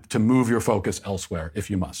time to move your focus elsewhere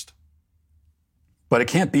if you must. But it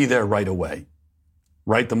can't be there right away,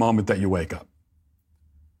 right the moment that you wake up.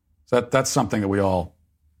 So that's something that we all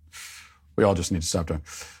We all just need to stop doing.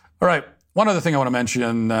 All right. One other thing I want to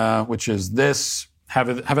mention, which is this.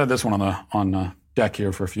 Have had this one on deck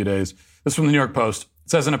here for a few days. This is from the New York Post. It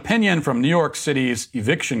says an opinion from New York City's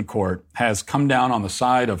eviction court has come down on the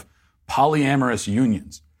side of polyamorous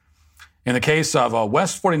unions. In the case of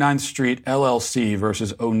West 49th Street LLC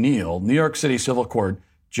versus O'Neill, New York City Civil Court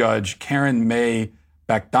Judge Karen May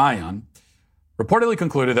Bakdayan reportedly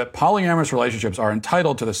concluded that polyamorous relationships are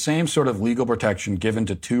entitled to the same sort of legal protection given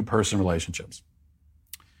to two-person relationships.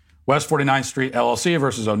 West 49th Street LLC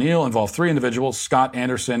versus O'Neill involved three individuals, Scott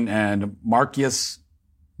Anderson and Marcus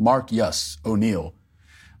O'Neill,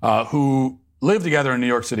 who lived together in a New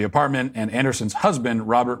York City apartment, and Anderson's husband,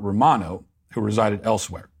 Robert Romano, who resided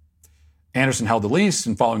elsewhere. Anderson held the lease,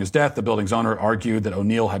 and following his death, the building's owner argued that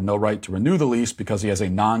O'Neill had no right to renew the lease because he has a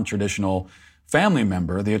non-traditional family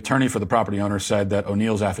member. The attorney for the property owner said that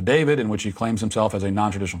O'Neill's affidavit, in which he claims himself as a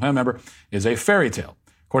non-traditional family member, is a fairy tale.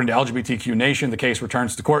 According to LGBTQ Nation, the case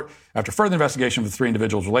returns to court after further investigation of the three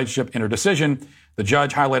individuals' relationship. In her decision, the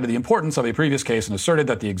judge highlighted the importance of a previous case and asserted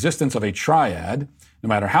that the existence of a triad, no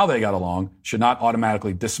matter how they got along, should not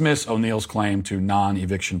automatically dismiss O'Neill's claim to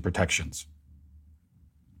non-eviction protections.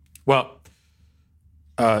 Well,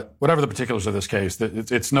 whatever the particulars of this case,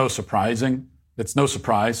 it's no surprise.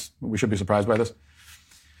 We should be surprised by this.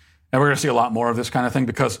 And we're going to see a lot more of this kind of thing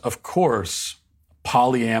because, of course,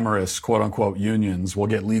 polyamorous, quote-unquote, unions will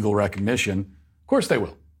get legal recognition. Of course they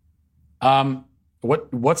will.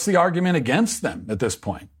 What's the argument against them at this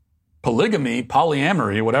point? Polygamy,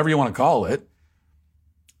 polyamory, whatever you want to call it,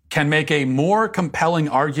 can make a more compelling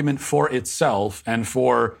argument for itself and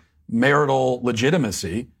for marital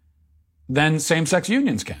legitimacy than same-sex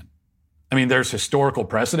unions can. I mean, there's historical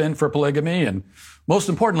precedent for polygamy, and most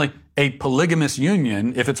importantly, a polygamous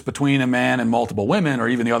union, if it's between a man and multiple women, or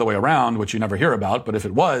even the other way around, which you never hear about, but if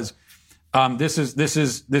it was, this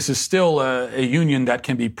is still a union that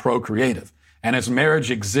can be procreative. And as marriage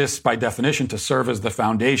exists by definition to serve as the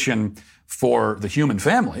foundation for the human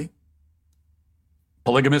family,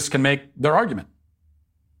 polygamists can make their argument,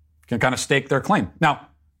 can kind of stake their claim. Now,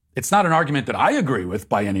 it's not an argument that I agree with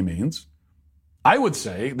by any means. I would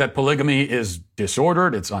say that polygamy is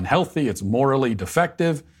disordered, it's unhealthy, it's morally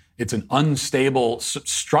defective, it's an unstable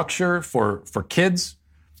structure for kids.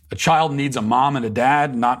 A child needs a mom and a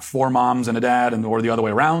dad, not four moms and a dad, or the other way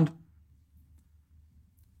around.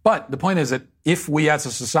 But the point is that if we as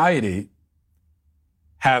a society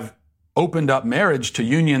have opened up marriage to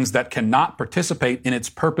unions that cannot participate in its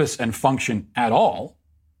purpose and function at all,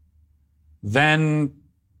 then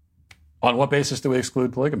on what basis do we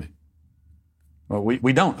exclude polygamy? Well,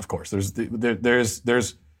 we don't, of course. There's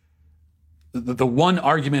the one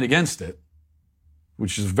argument against it,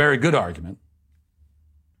 which is a very good argument,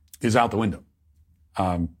 is out the window,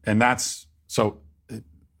 and that's so.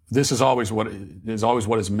 This is always what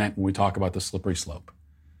is meant when we talk about the slippery slope.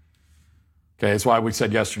 Okay, that's why we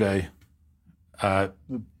said yesterday,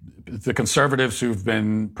 the conservatives who've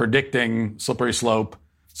been predicting slippery slope,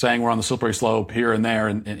 saying we're on the slippery slope here and there,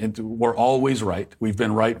 and we're always right. We've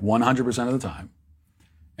been right 100% of the time.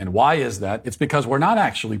 And why is that? It's because we're not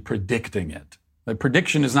actually predicting it. The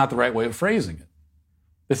prediction is not the right way of phrasing it.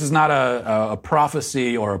 This is not a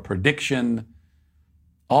prophecy or a prediction.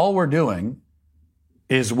 All we're doing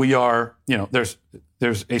is we are, there's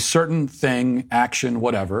a certain thing, action,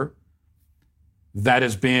 whatever, that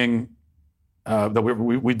is being, that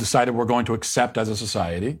we decided we're going to accept as a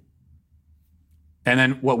society. And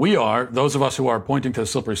then what we are, those of us who are pointing to the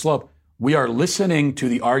slippery slope, we are listening to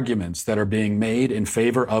the arguments that are being made in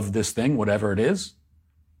favor of this thing, whatever it is.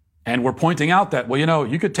 And we're pointing out that,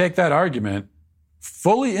 you could take that argument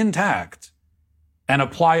fully intact and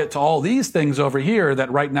apply it to all these things over here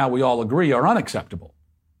that right now we all agree are unacceptable.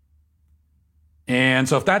 And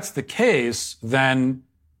so if that's the case, then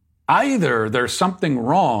either there's something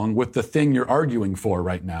wrong with the thing you're arguing for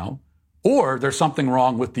right now, or there's something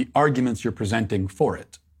wrong with the arguments you're presenting for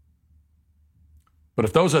it. But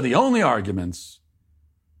if those are the only arguments,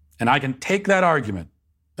 and I can take that argument,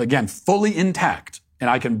 again, fully intact, and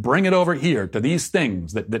I can bring it over here to these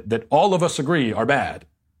things that all of us agree are bad,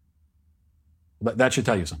 that should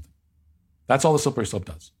tell you something. That's all the slippery slope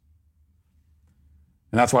does.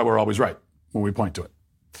 And that's why we're always right when we point to it.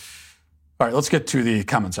 All right, let's get to the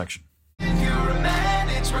comment section. If you're a man,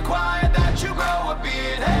 it's required that you grow a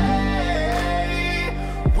beard. Hey,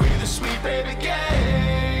 we're the Sweet Baby Gang.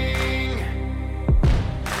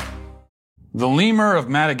 The Lemur of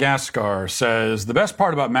Madagascar says, the best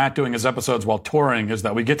part about Matt doing his episodes while touring is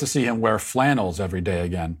that we get to see him wear flannels every day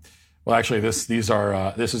again. Well, actually, this is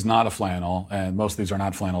not a flannel, and most of these are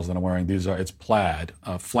not flannels that I'm wearing. It's plaid.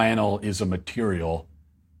 Flannel is a material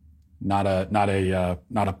not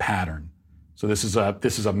a pattern. So this is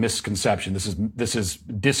a misconception. This is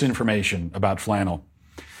disinformation about flannel.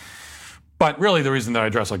 But really, the reason that I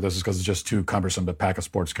dress like this is because it's just too cumbersome to pack a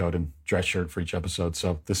sports coat and dress shirt for each episode.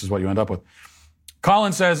 So this is what you end up with.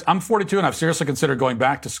 Colin says, I'm 42 and I've seriously considered going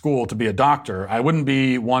back to school to be a doctor. I wouldn't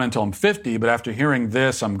be one until I'm 50, but after hearing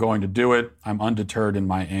this, I'm going to do it. I'm undeterred in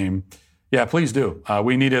my aim. Yeah, please do.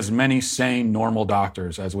 We need as many sane, normal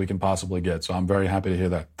doctors as we can possibly get. So I'm very happy to hear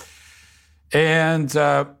that. And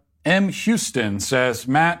M. Houston says,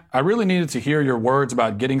 Matt, I really needed to hear your words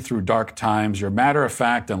about getting through dark times. Your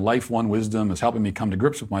matter-of-fact and life-won wisdom is helping me come to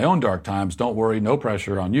grips with my own dark times. Don't worry, no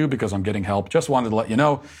pressure on you because I'm getting help. Just wanted to let you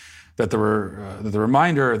know that the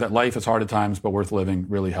reminder that life is hard at times but worth living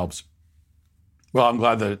really helps. Well, I'm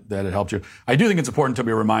glad that it helped you. I do think it's important to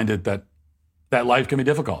be reminded that life can be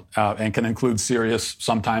difficult and can include serious,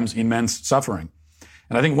 sometimes immense suffering.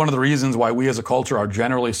 And I think one of the reasons why we as a culture are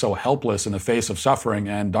generally so helpless in the face of suffering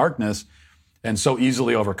and darkness and so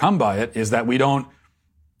easily overcome by it is that we don't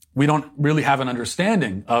really have an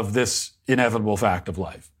understanding of this inevitable fact of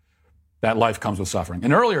life, that life comes with suffering.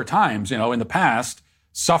 In earlier times, in the past,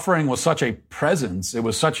 suffering was such a presence, it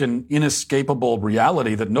was such an inescapable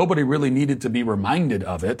reality that nobody really needed to be reminded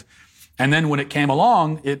of it. And then when it came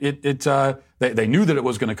along, they knew that it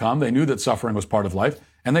was going to come. They knew that suffering was part of life,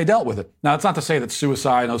 and they dealt with it. Now, it's not to say that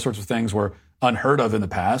suicide and those sorts of things were unheard of in the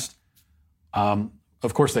past. Of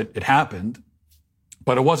course, it happened,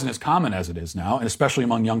 but it wasn't as common as it is now, and especially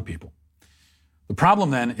among young people. The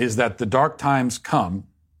problem then is that the dark times come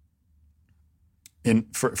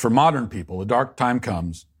for modern people. The dark time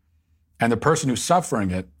comes, and the person who's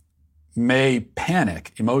suffering it may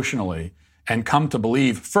panic emotionally and come to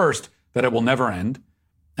believe, first, that it will never end,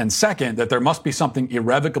 and second, that there must be something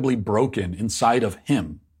irrevocably broken inside of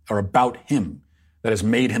him or about him that has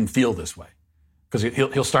made him feel this way. Because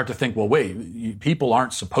he'll start to think, well, wait, people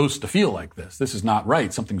aren't supposed to feel like this. This is not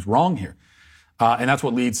right. Something's wrong here. And that's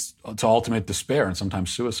what leads to ultimate despair and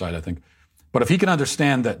sometimes suicide, I think. But if he can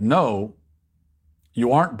understand that, no,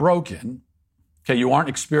 you aren't broken, okay, you aren't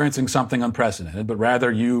experiencing something unprecedented, but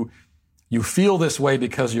rather you feel this way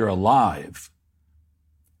because you're alive.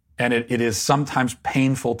 And it is sometimes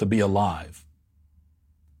painful to be alive.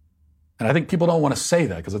 And I think people don't want to say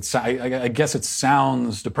that because I guess it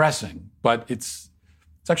sounds depressing, but it's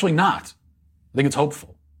actually not. I think it's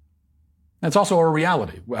hopeful. And it's also a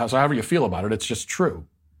reality. So however you feel about it, it's just true.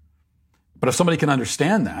 But if somebody can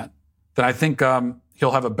understand that, then I think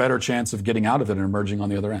he'll have a better chance of getting out of it and emerging on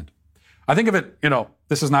the other end. I think of it,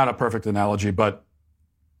 this is not a perfect analogy, but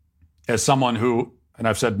as someone who, and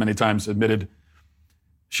I've said many times, admitted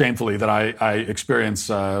shamefully that I experience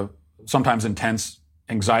sometimes intense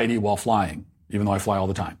anxiety while flying, even though I fly all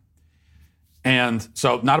the time. And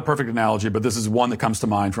so not a perfect analogy, but this is one that comes to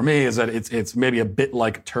mind for me, is that it's maybe a bit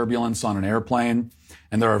like turbulence on an airplane,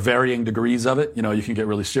 and there are varying degrees of it. You can get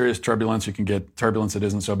really serious turbulence, you can get turbulence that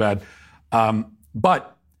isn't so bad.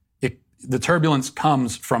 But the turbulence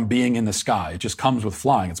comes from being in the sky. It just comes with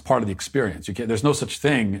flying. It's part of the experience. There's no such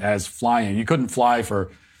thing as flying. You couldn't fly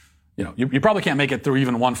for, you probably can't make it through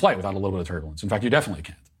even one flight without a little bit of turbulence. In fact, you definitely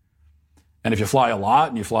can't. And if you fly a lot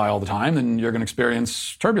and you fly all the time, then you're going to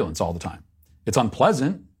experience turbulence all the time. It's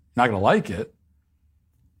unpleasant. You're not going to like it.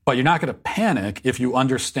 But you're not going to panic if you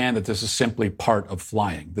understand that this is simply part of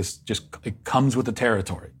flying. It comes with the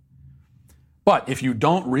territory. But if you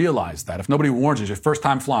don't realize that, if nobody warns you, it's your first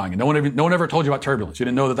time flying, and no one ever told you about turbulence, you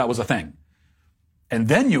didn't know that was a thing, and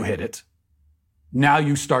then you hit it, now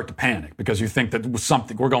you start to panic because you think that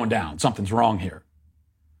we're going down, something's wrong here.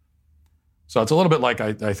 So it's a little bit like,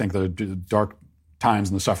 I think, the dark times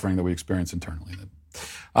and the suffering that we experience internally.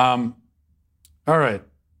 All right.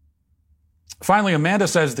 Finally, Amanda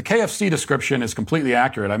says, the KFC description is completely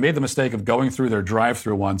accurate. I made the mistake of going through their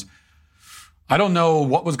drive-thru once. I don't know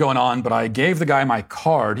what was going on, but I gave the guy my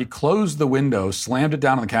card. He closed the window, slammed it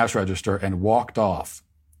down on the cash register, and walked off.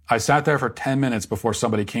 I sat there for 10 minutes before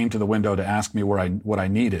somebody came to the window to ask me what I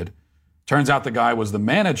needed. Turns out the guy was the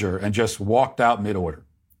manager and just walked out mid-order.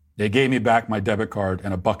 They gave me back my debit card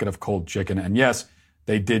and a bucket of cold chicken. And yes,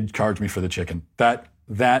 they did charge me for the chicken. That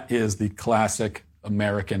is the classic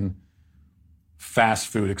American fast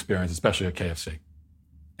food experience, especially at KFC.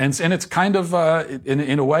 And it's kind of,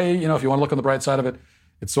 in a way, if you want to look on the bright side of it,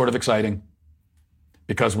 it's sort of exciting.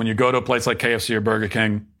 Because when you go to a place like KFC or Burger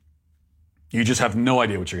King, you just have no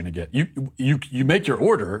idea what you're going to get. You make your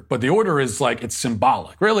order, but the order is it's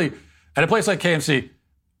symbolic. Really, at a place like KFC,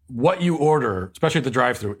 what you order, especially at the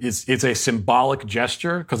drive-thru, it's a symbolic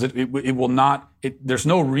gesture because it will not. There's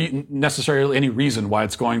no necessarily any reason why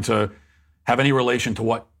it's going to have any relation to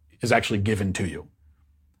what is actually given to you.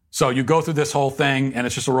 So you go through this whole thing, and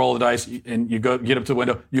it's just a roll of the dice, and you get up to the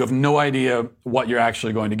window. You have no idea what you're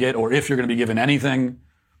actually going to get, or if you're going to be given anything.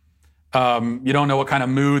 You don't know what kind of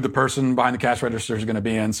mood the person behind the cash register is going to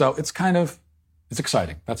be in. So it's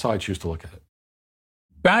exciting. That's how I choose to look at it.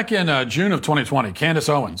 Back in June of 2020, Candace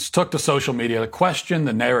Owens took to social media to question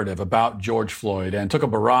the narrative about George Floyd and took a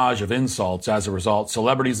barrage of insults as a result.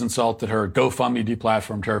 Celebrities insulted her, GoFundMe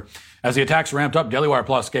deplatformed her. As the attacks ramped up, Daily Wire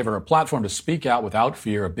Plus gave her a platform to speak out without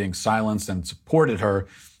fear of being silenced and supported her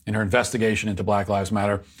in her investigation into Black Lives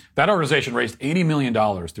Matter. That organization raised $80 million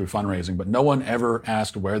through fundraising, but no one ever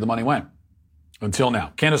asked where the money went. Until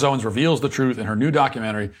now. Candace Owens reveals the truth in her new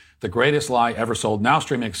documentary, The Greatest Lie Ever Sold, now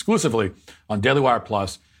streaming exclusively on Daily Wire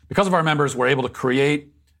Plus. Because of our members, we're able to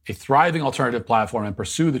create a thriving alternative platform and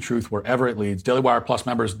pursue the truth wherever it leads. Daily Wire Plus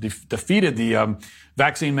members defeated the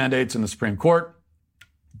vaccine mandates in the Supreme Court.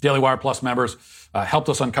 Daily Wire Plus members helped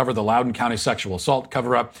us uncover the Loudoun County sexual assault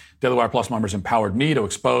cover-up. Daily Wire Plus members empowered me to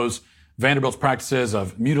expose Vanderbilt's practices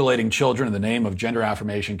of mutilating children in the name of gender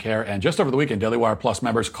affirmation care. And just over the weekend, Daily Wire Plus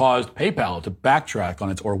members caused PayPal to backtrack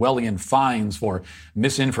on its Orwellian fines for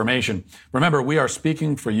misinformation. Remember, we are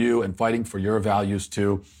speaking for you and fighting for your values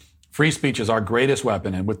too. Free speech is our greatest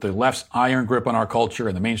weapon, and with the left's iron grip on our culture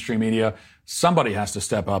and the mainstream media, somebody has to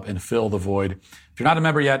step up and fill the void. If you're not a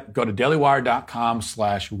member yet, go to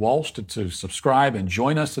dailywire.com/Walsh to subscribe and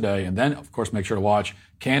join us today. And then, of course, make sure to watch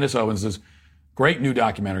Candace Owens' great new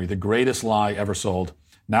documentary, The Greatest Lie Ever Sold,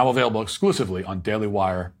 now available exclusively on Daily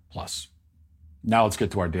Wire Plus. Now let's get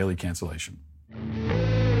to our daily cancellation.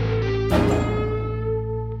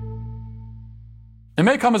 It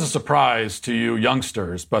may come as a surprise to you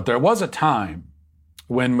youngsters, but there was a time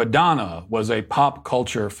when Madonna was a pop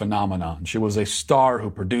culture phenomenon. She was a star who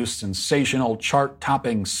produced sensational,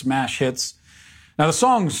 chart-topping smash hits. Now, the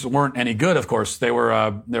songs weren't any good, of course. There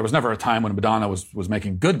was never a time when Madonna was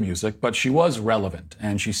making good music, but she was relevant,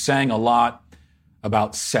 and she sang a lot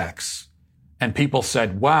about sex. And people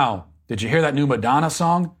said, wow, did you hear that new Madonna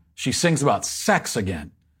song? She sings about sex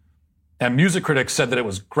again. And music critics said that it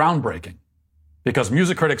was groundbreaking, because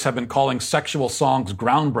music critics have been calling sexual songs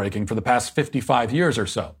groundbreaking for the past 55 years or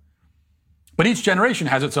so. But each generation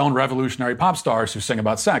has its own revolutionary pop stars who sing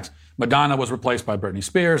about sex. Madonna was replaced by Britney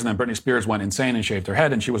Spears, and then Britney Spears went insane and shaved her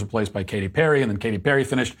head, and she was replaced by Katy Perry, and then Katy Perry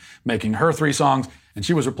finished making her 3 songs, and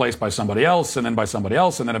she was replaced by somebody else, and then by somebody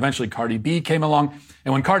else, and then eventually Cardi B came along.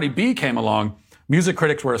 And when Cardi B came along, music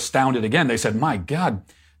critics were astounded again. They said, my God,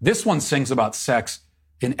 this one sings about sex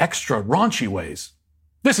in extra raunchy ways.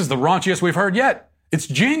 This is the raunchiest we've heard yet. It's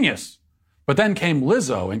genius. But then came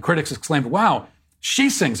Lizzo, and critics exclaimed, wow,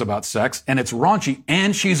 she sings about sex, and it's raunchy,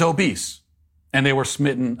 and she's obese. And they were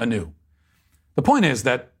smitten anew. The point is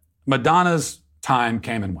that Madonna's time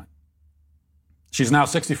came and went. She's now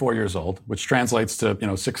 64 years old, which translates to,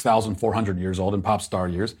 6,400 years old in pop star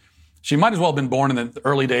years. She might as well have been born in the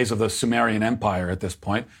early days of the Sumerian Empire at this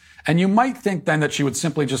point. And you might think then that she would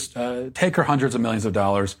simply just take her hundreds of millions of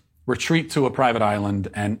dollars, retreat to a private island,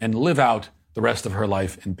 and live out the rest of her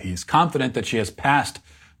life in peace, confident that she has passed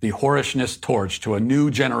the whorishness torch to a new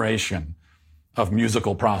generation of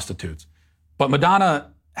musical prostitutes. But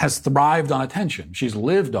Madonna has thrived on attention. She's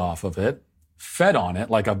lived off of it, fed on it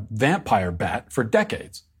like a vampire bat for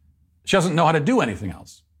decades. She doesn't know how to do anything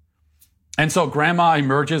else. And so grandma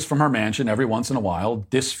emerges from her mansion every once in a while,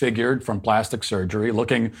 disfigured from plastic surgery,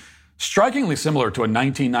 looking strikingly similar to a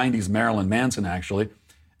 1990s Marilyn Manson, actually.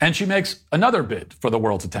 And she makes another bid for the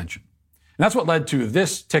world's attention. And that's what led to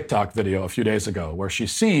this TikTok video a few days ago, where she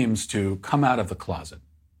seems to come out of the closet.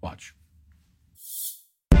 Watch.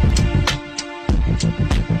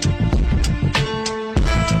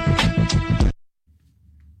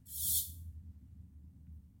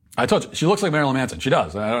 I told you, she looks like Marilyn Manson. She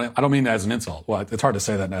does. I don't mean that as an insult. Well, it's hard to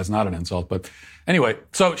say that as not an insult. But anyway,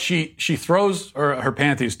 so she throws her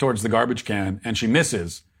panties towards the garbage can, and she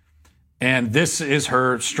misses. And this is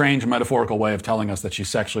her strange metaphorical way of telling us that she's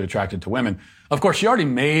sexually attracted to women. Of course, she already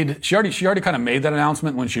kind of made that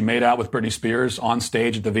announcement when she made out with Britney Spears on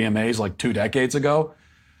stage at the VMAs like 2 decades ago.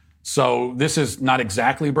 So this is not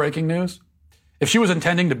exactly breaking news. If she was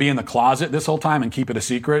intending to be in the closet this whole time and keep it a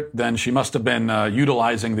secret, then she must have been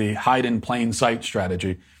utilizing the hide in plain sight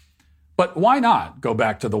strategy. But why not go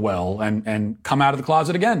back to the well and come out of the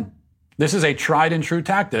closet again? This is a tried and true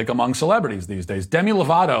tactic among celebrities these days. Demi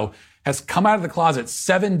Lovato has come out of the closet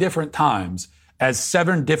 7 different times as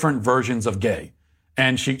 7 different versions of gay.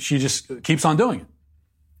 And she just keeps on doing it.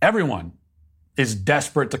 Everyone is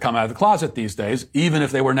desperate to come out of the closet these days, even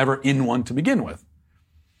if they were never in one to begin with.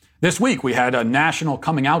 This week, we had a National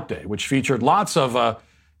Coming Out Day, which featured lots of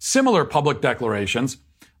similar public declarations,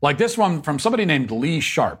 Like this one from somebody named Lee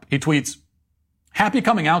Sharp. He tweets, "Happy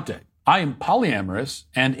coming out day. I am polyamorous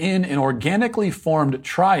and in an organically formed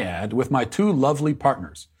triad with my two lovely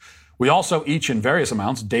partners. We also each in various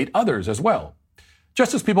amounts date others as well.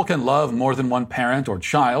 Just as people can love more than one parent or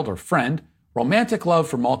child or friend, romantic love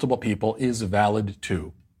for multiple people is valid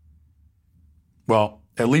too." Well,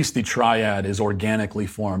 at least the triad is organically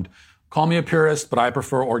formed. Call me a purist, but I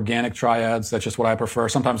prefer organic triads. That's just what I prefer.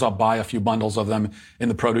 Sometimes I'll buy a few bundles of them in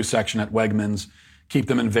the produce section at Wegmans, keep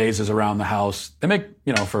them in vases around the house. They make,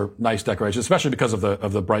 for nice decorations, especially because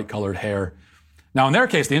of the bright colored hair. Now, in their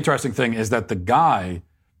case, the interesting thing is that the guy,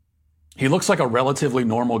 he looks like a relatively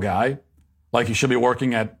normal guy, like he should be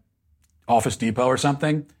working at Office Depot or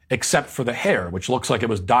something, except for the hair, which looks like it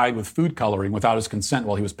was dyed with food coloring without his consent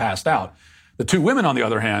while he was passed out. The two women, on the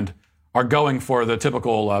other hand, are going for the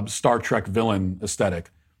typical Star Trek villain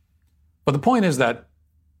aesthetic. But the point is that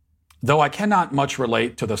though I cannot much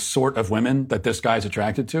relate to the sort of women that this guy is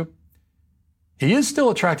attracted to, he is still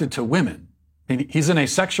attracted to women. He's in a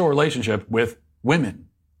sexual relationship with women.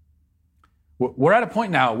 We're at a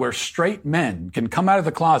point now where straight men can come out of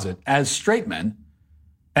the closet as straight men,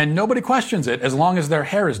 and nobody questions it as long as their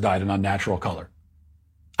hair is dyed an unnatural color.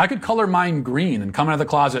 I could color mine green and come out of the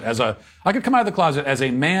closet as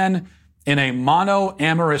a man in a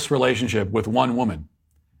monoamorous relationship with one woman.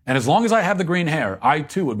 And as long as I have the green hair, I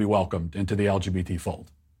too would be welcomed into the LGBT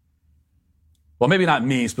fold. Well, maybe not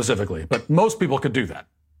me specifically, but most people could do that.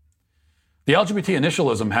 The LGBT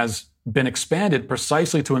initialism has been expanded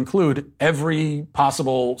precisely to include every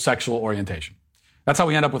possible sexual orientation. That's how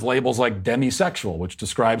we end up with labels like demisexual, which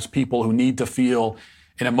describes people who need to feel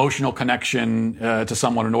an emotional connection to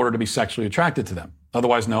someone in order to be sexually attracted to them,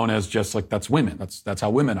 otherwise known as just like that's women. That's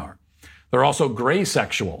how women are. There are also gray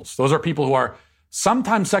sexuals. Those are people who are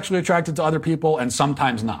sometimes sexually attracted to other people and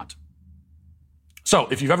sometimes not. So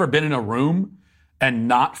if you've ever been in a room and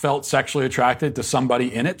not felt sexually attracted to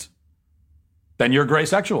somebody in it, then you're gray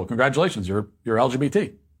sexual. Congratulations, you're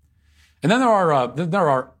LGBT. And then there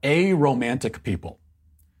are aromantic people,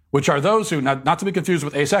 which are those who, not to be confused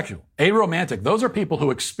with asexual. Aromantic, those are people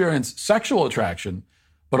who experience sexual attraction,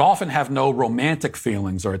 but often have no romantic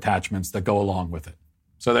feelings or attachments that go along with it.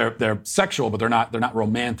 So they're sexual, but they're not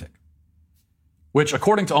romantic, which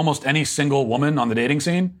according to almost any single woman on the dating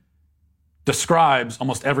scene, describes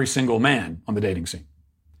almost every single man on the dating scene.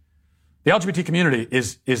 The LGBT community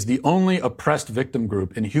is the only oppressed victim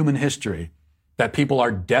group in human history that people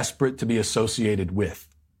are desperate to be associated with.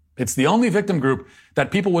 It's the only victim group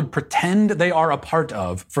that people would pretend they are a part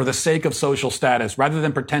of for the sake of social status, rather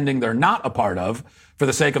than pretending they're not a part of for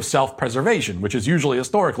the sake of self-preservation, which is usually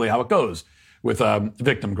historically how it goes with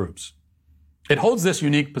victim groups. It holds this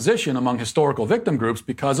unique position among historical victim groups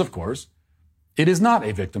because, of course, it is not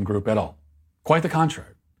a victim group at all. Quite the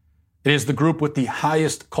contrary. It is the group with the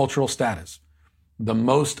highest cultural status, the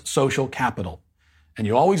most social capital. And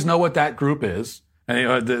you always know what that group is.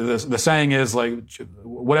 And the saying is, like,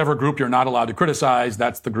 whatever group you're not allowed to criticize,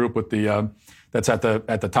 that's the group with that's at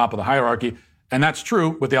the top of the hierarchy. And that's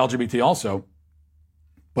true with the LGBT also.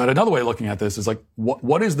 But another way of looking at this is like,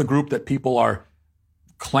 what is the group that people are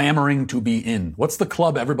clamoring to be in? What's the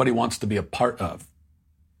club everybody wants to be a part of?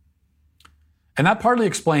 And that partly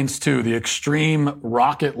explains, too, the extreme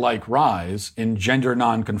rocket-like rise in gender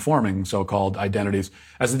non-conforming so-called identities.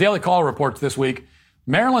 As the Daily Caller reports this week,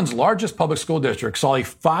 Maryland's largest public school district saw a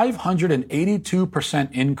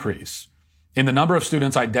 582% increase in the number of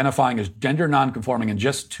students identifying as gender non-conforming in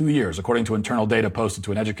just 2 years, according to internal data posted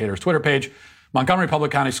to an educator's Twitter page. Montgomery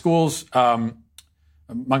Public County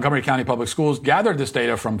Public Schools gathered this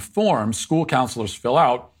data from forms school counselors fill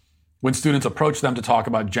out when students approach them to talk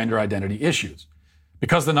about gender identity issues.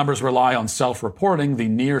 Because the numbers rely on self-reporting, the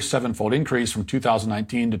near sevenfold increase from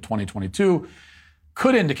 2019 to 2022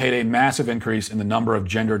 could indicate a massive increase in the number of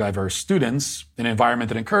gender-diverse students, an environment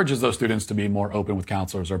that encourages those students to be more open with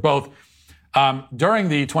counselors or both. During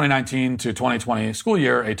the 2019 to 2020 school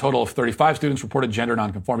year, a total of 35 students reported gender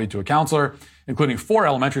nonconformity to a counselor, including 4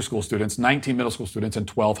 elementary school students, 19 middle school students, and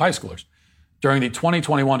 12 high schoolers. During the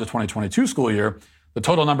 2021 to 2022 school year, the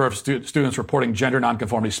total number of students reporting gender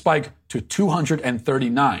nonconformity spiked to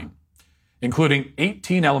 239, including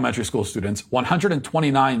 18 elementary school students,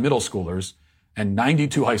 129 middle schoolers, and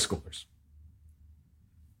 92 high schoolers.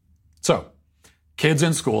 So, kids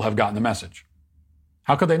in school have gotten the message.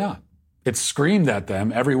 How could they not? It's screamed at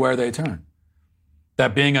them everywhere they turn.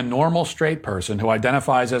 That being a normal straight person who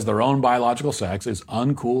identifies as their own biological sex is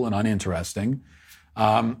uncool and uninteresting.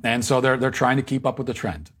 And so they're trying to keep up with the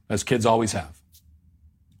trend, as kids always have.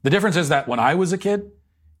 The difference is that when I was a kid,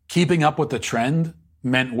 keeping up with the trend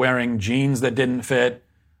meant wearing jeans that didn't fit,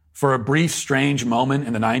 For a brief, strange moment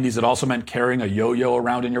in the 90s, it also meant carrying a yo-yo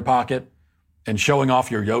around in your pocket and showing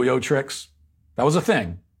off your yo-yo tricks. That was a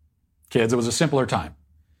thing. Kids, it was a simpler time.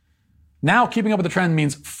 Now, keeping up with the trend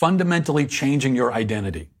means fundamentally changing your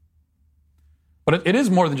identity. But it is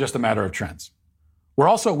more than just a matter of trends. We're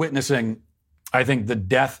also witnessing, I think, the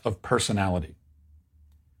death of personality.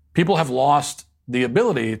 People have lost the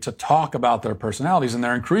ability to talk about their personalities, and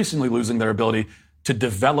they're increasingly losing their ability to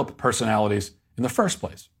develop personalities in the first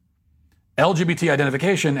place. LGBT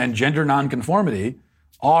identification and gender nonconformity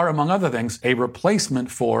are, among other things, a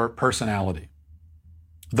replacement for personality.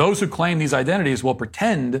 Those who claim these identities will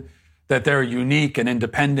pretend that they're unique and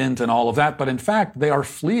independent and all of that, but in fact, they are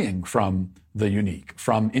fleeing from the unique,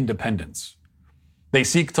 from independence. They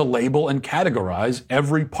seek to label and categorize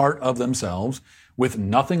every part of themselves with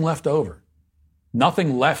nothing left over,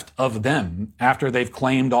 nothing left of them after they've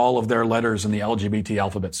claimed all of their letters in the LGBT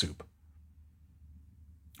alphabet soup.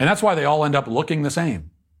 And that's why they all end up looking the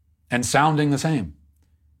same and sounding the same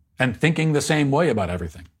and thinking the same way about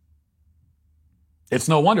everything. It's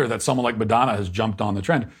no wonder that someone like Madonna has jumped on the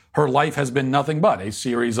trend. Her life has been nothing but a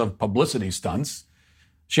series of publicity stunts.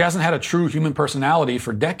 She hasn't had a true human personality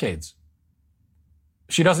for decades.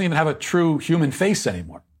 She doesn't even have a true human face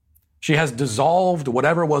anymore. She has dissolved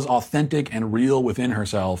whatever was authentic and real within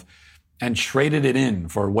herself and traded it in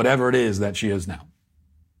for whatever it is that she is now.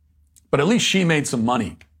 But at least she made some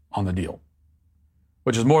money on the deal,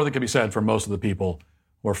 which is more than can be said for most of the people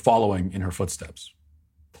who are following in her footsteps.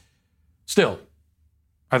 Still,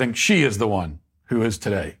 I think she is the one who is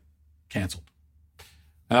today canceled.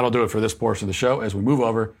 And that'll do it for this portion of the show. As we move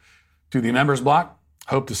over to the members block,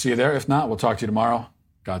 hope to see you there. If not, we'll talk to you tomorrow.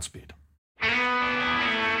 Godspeed.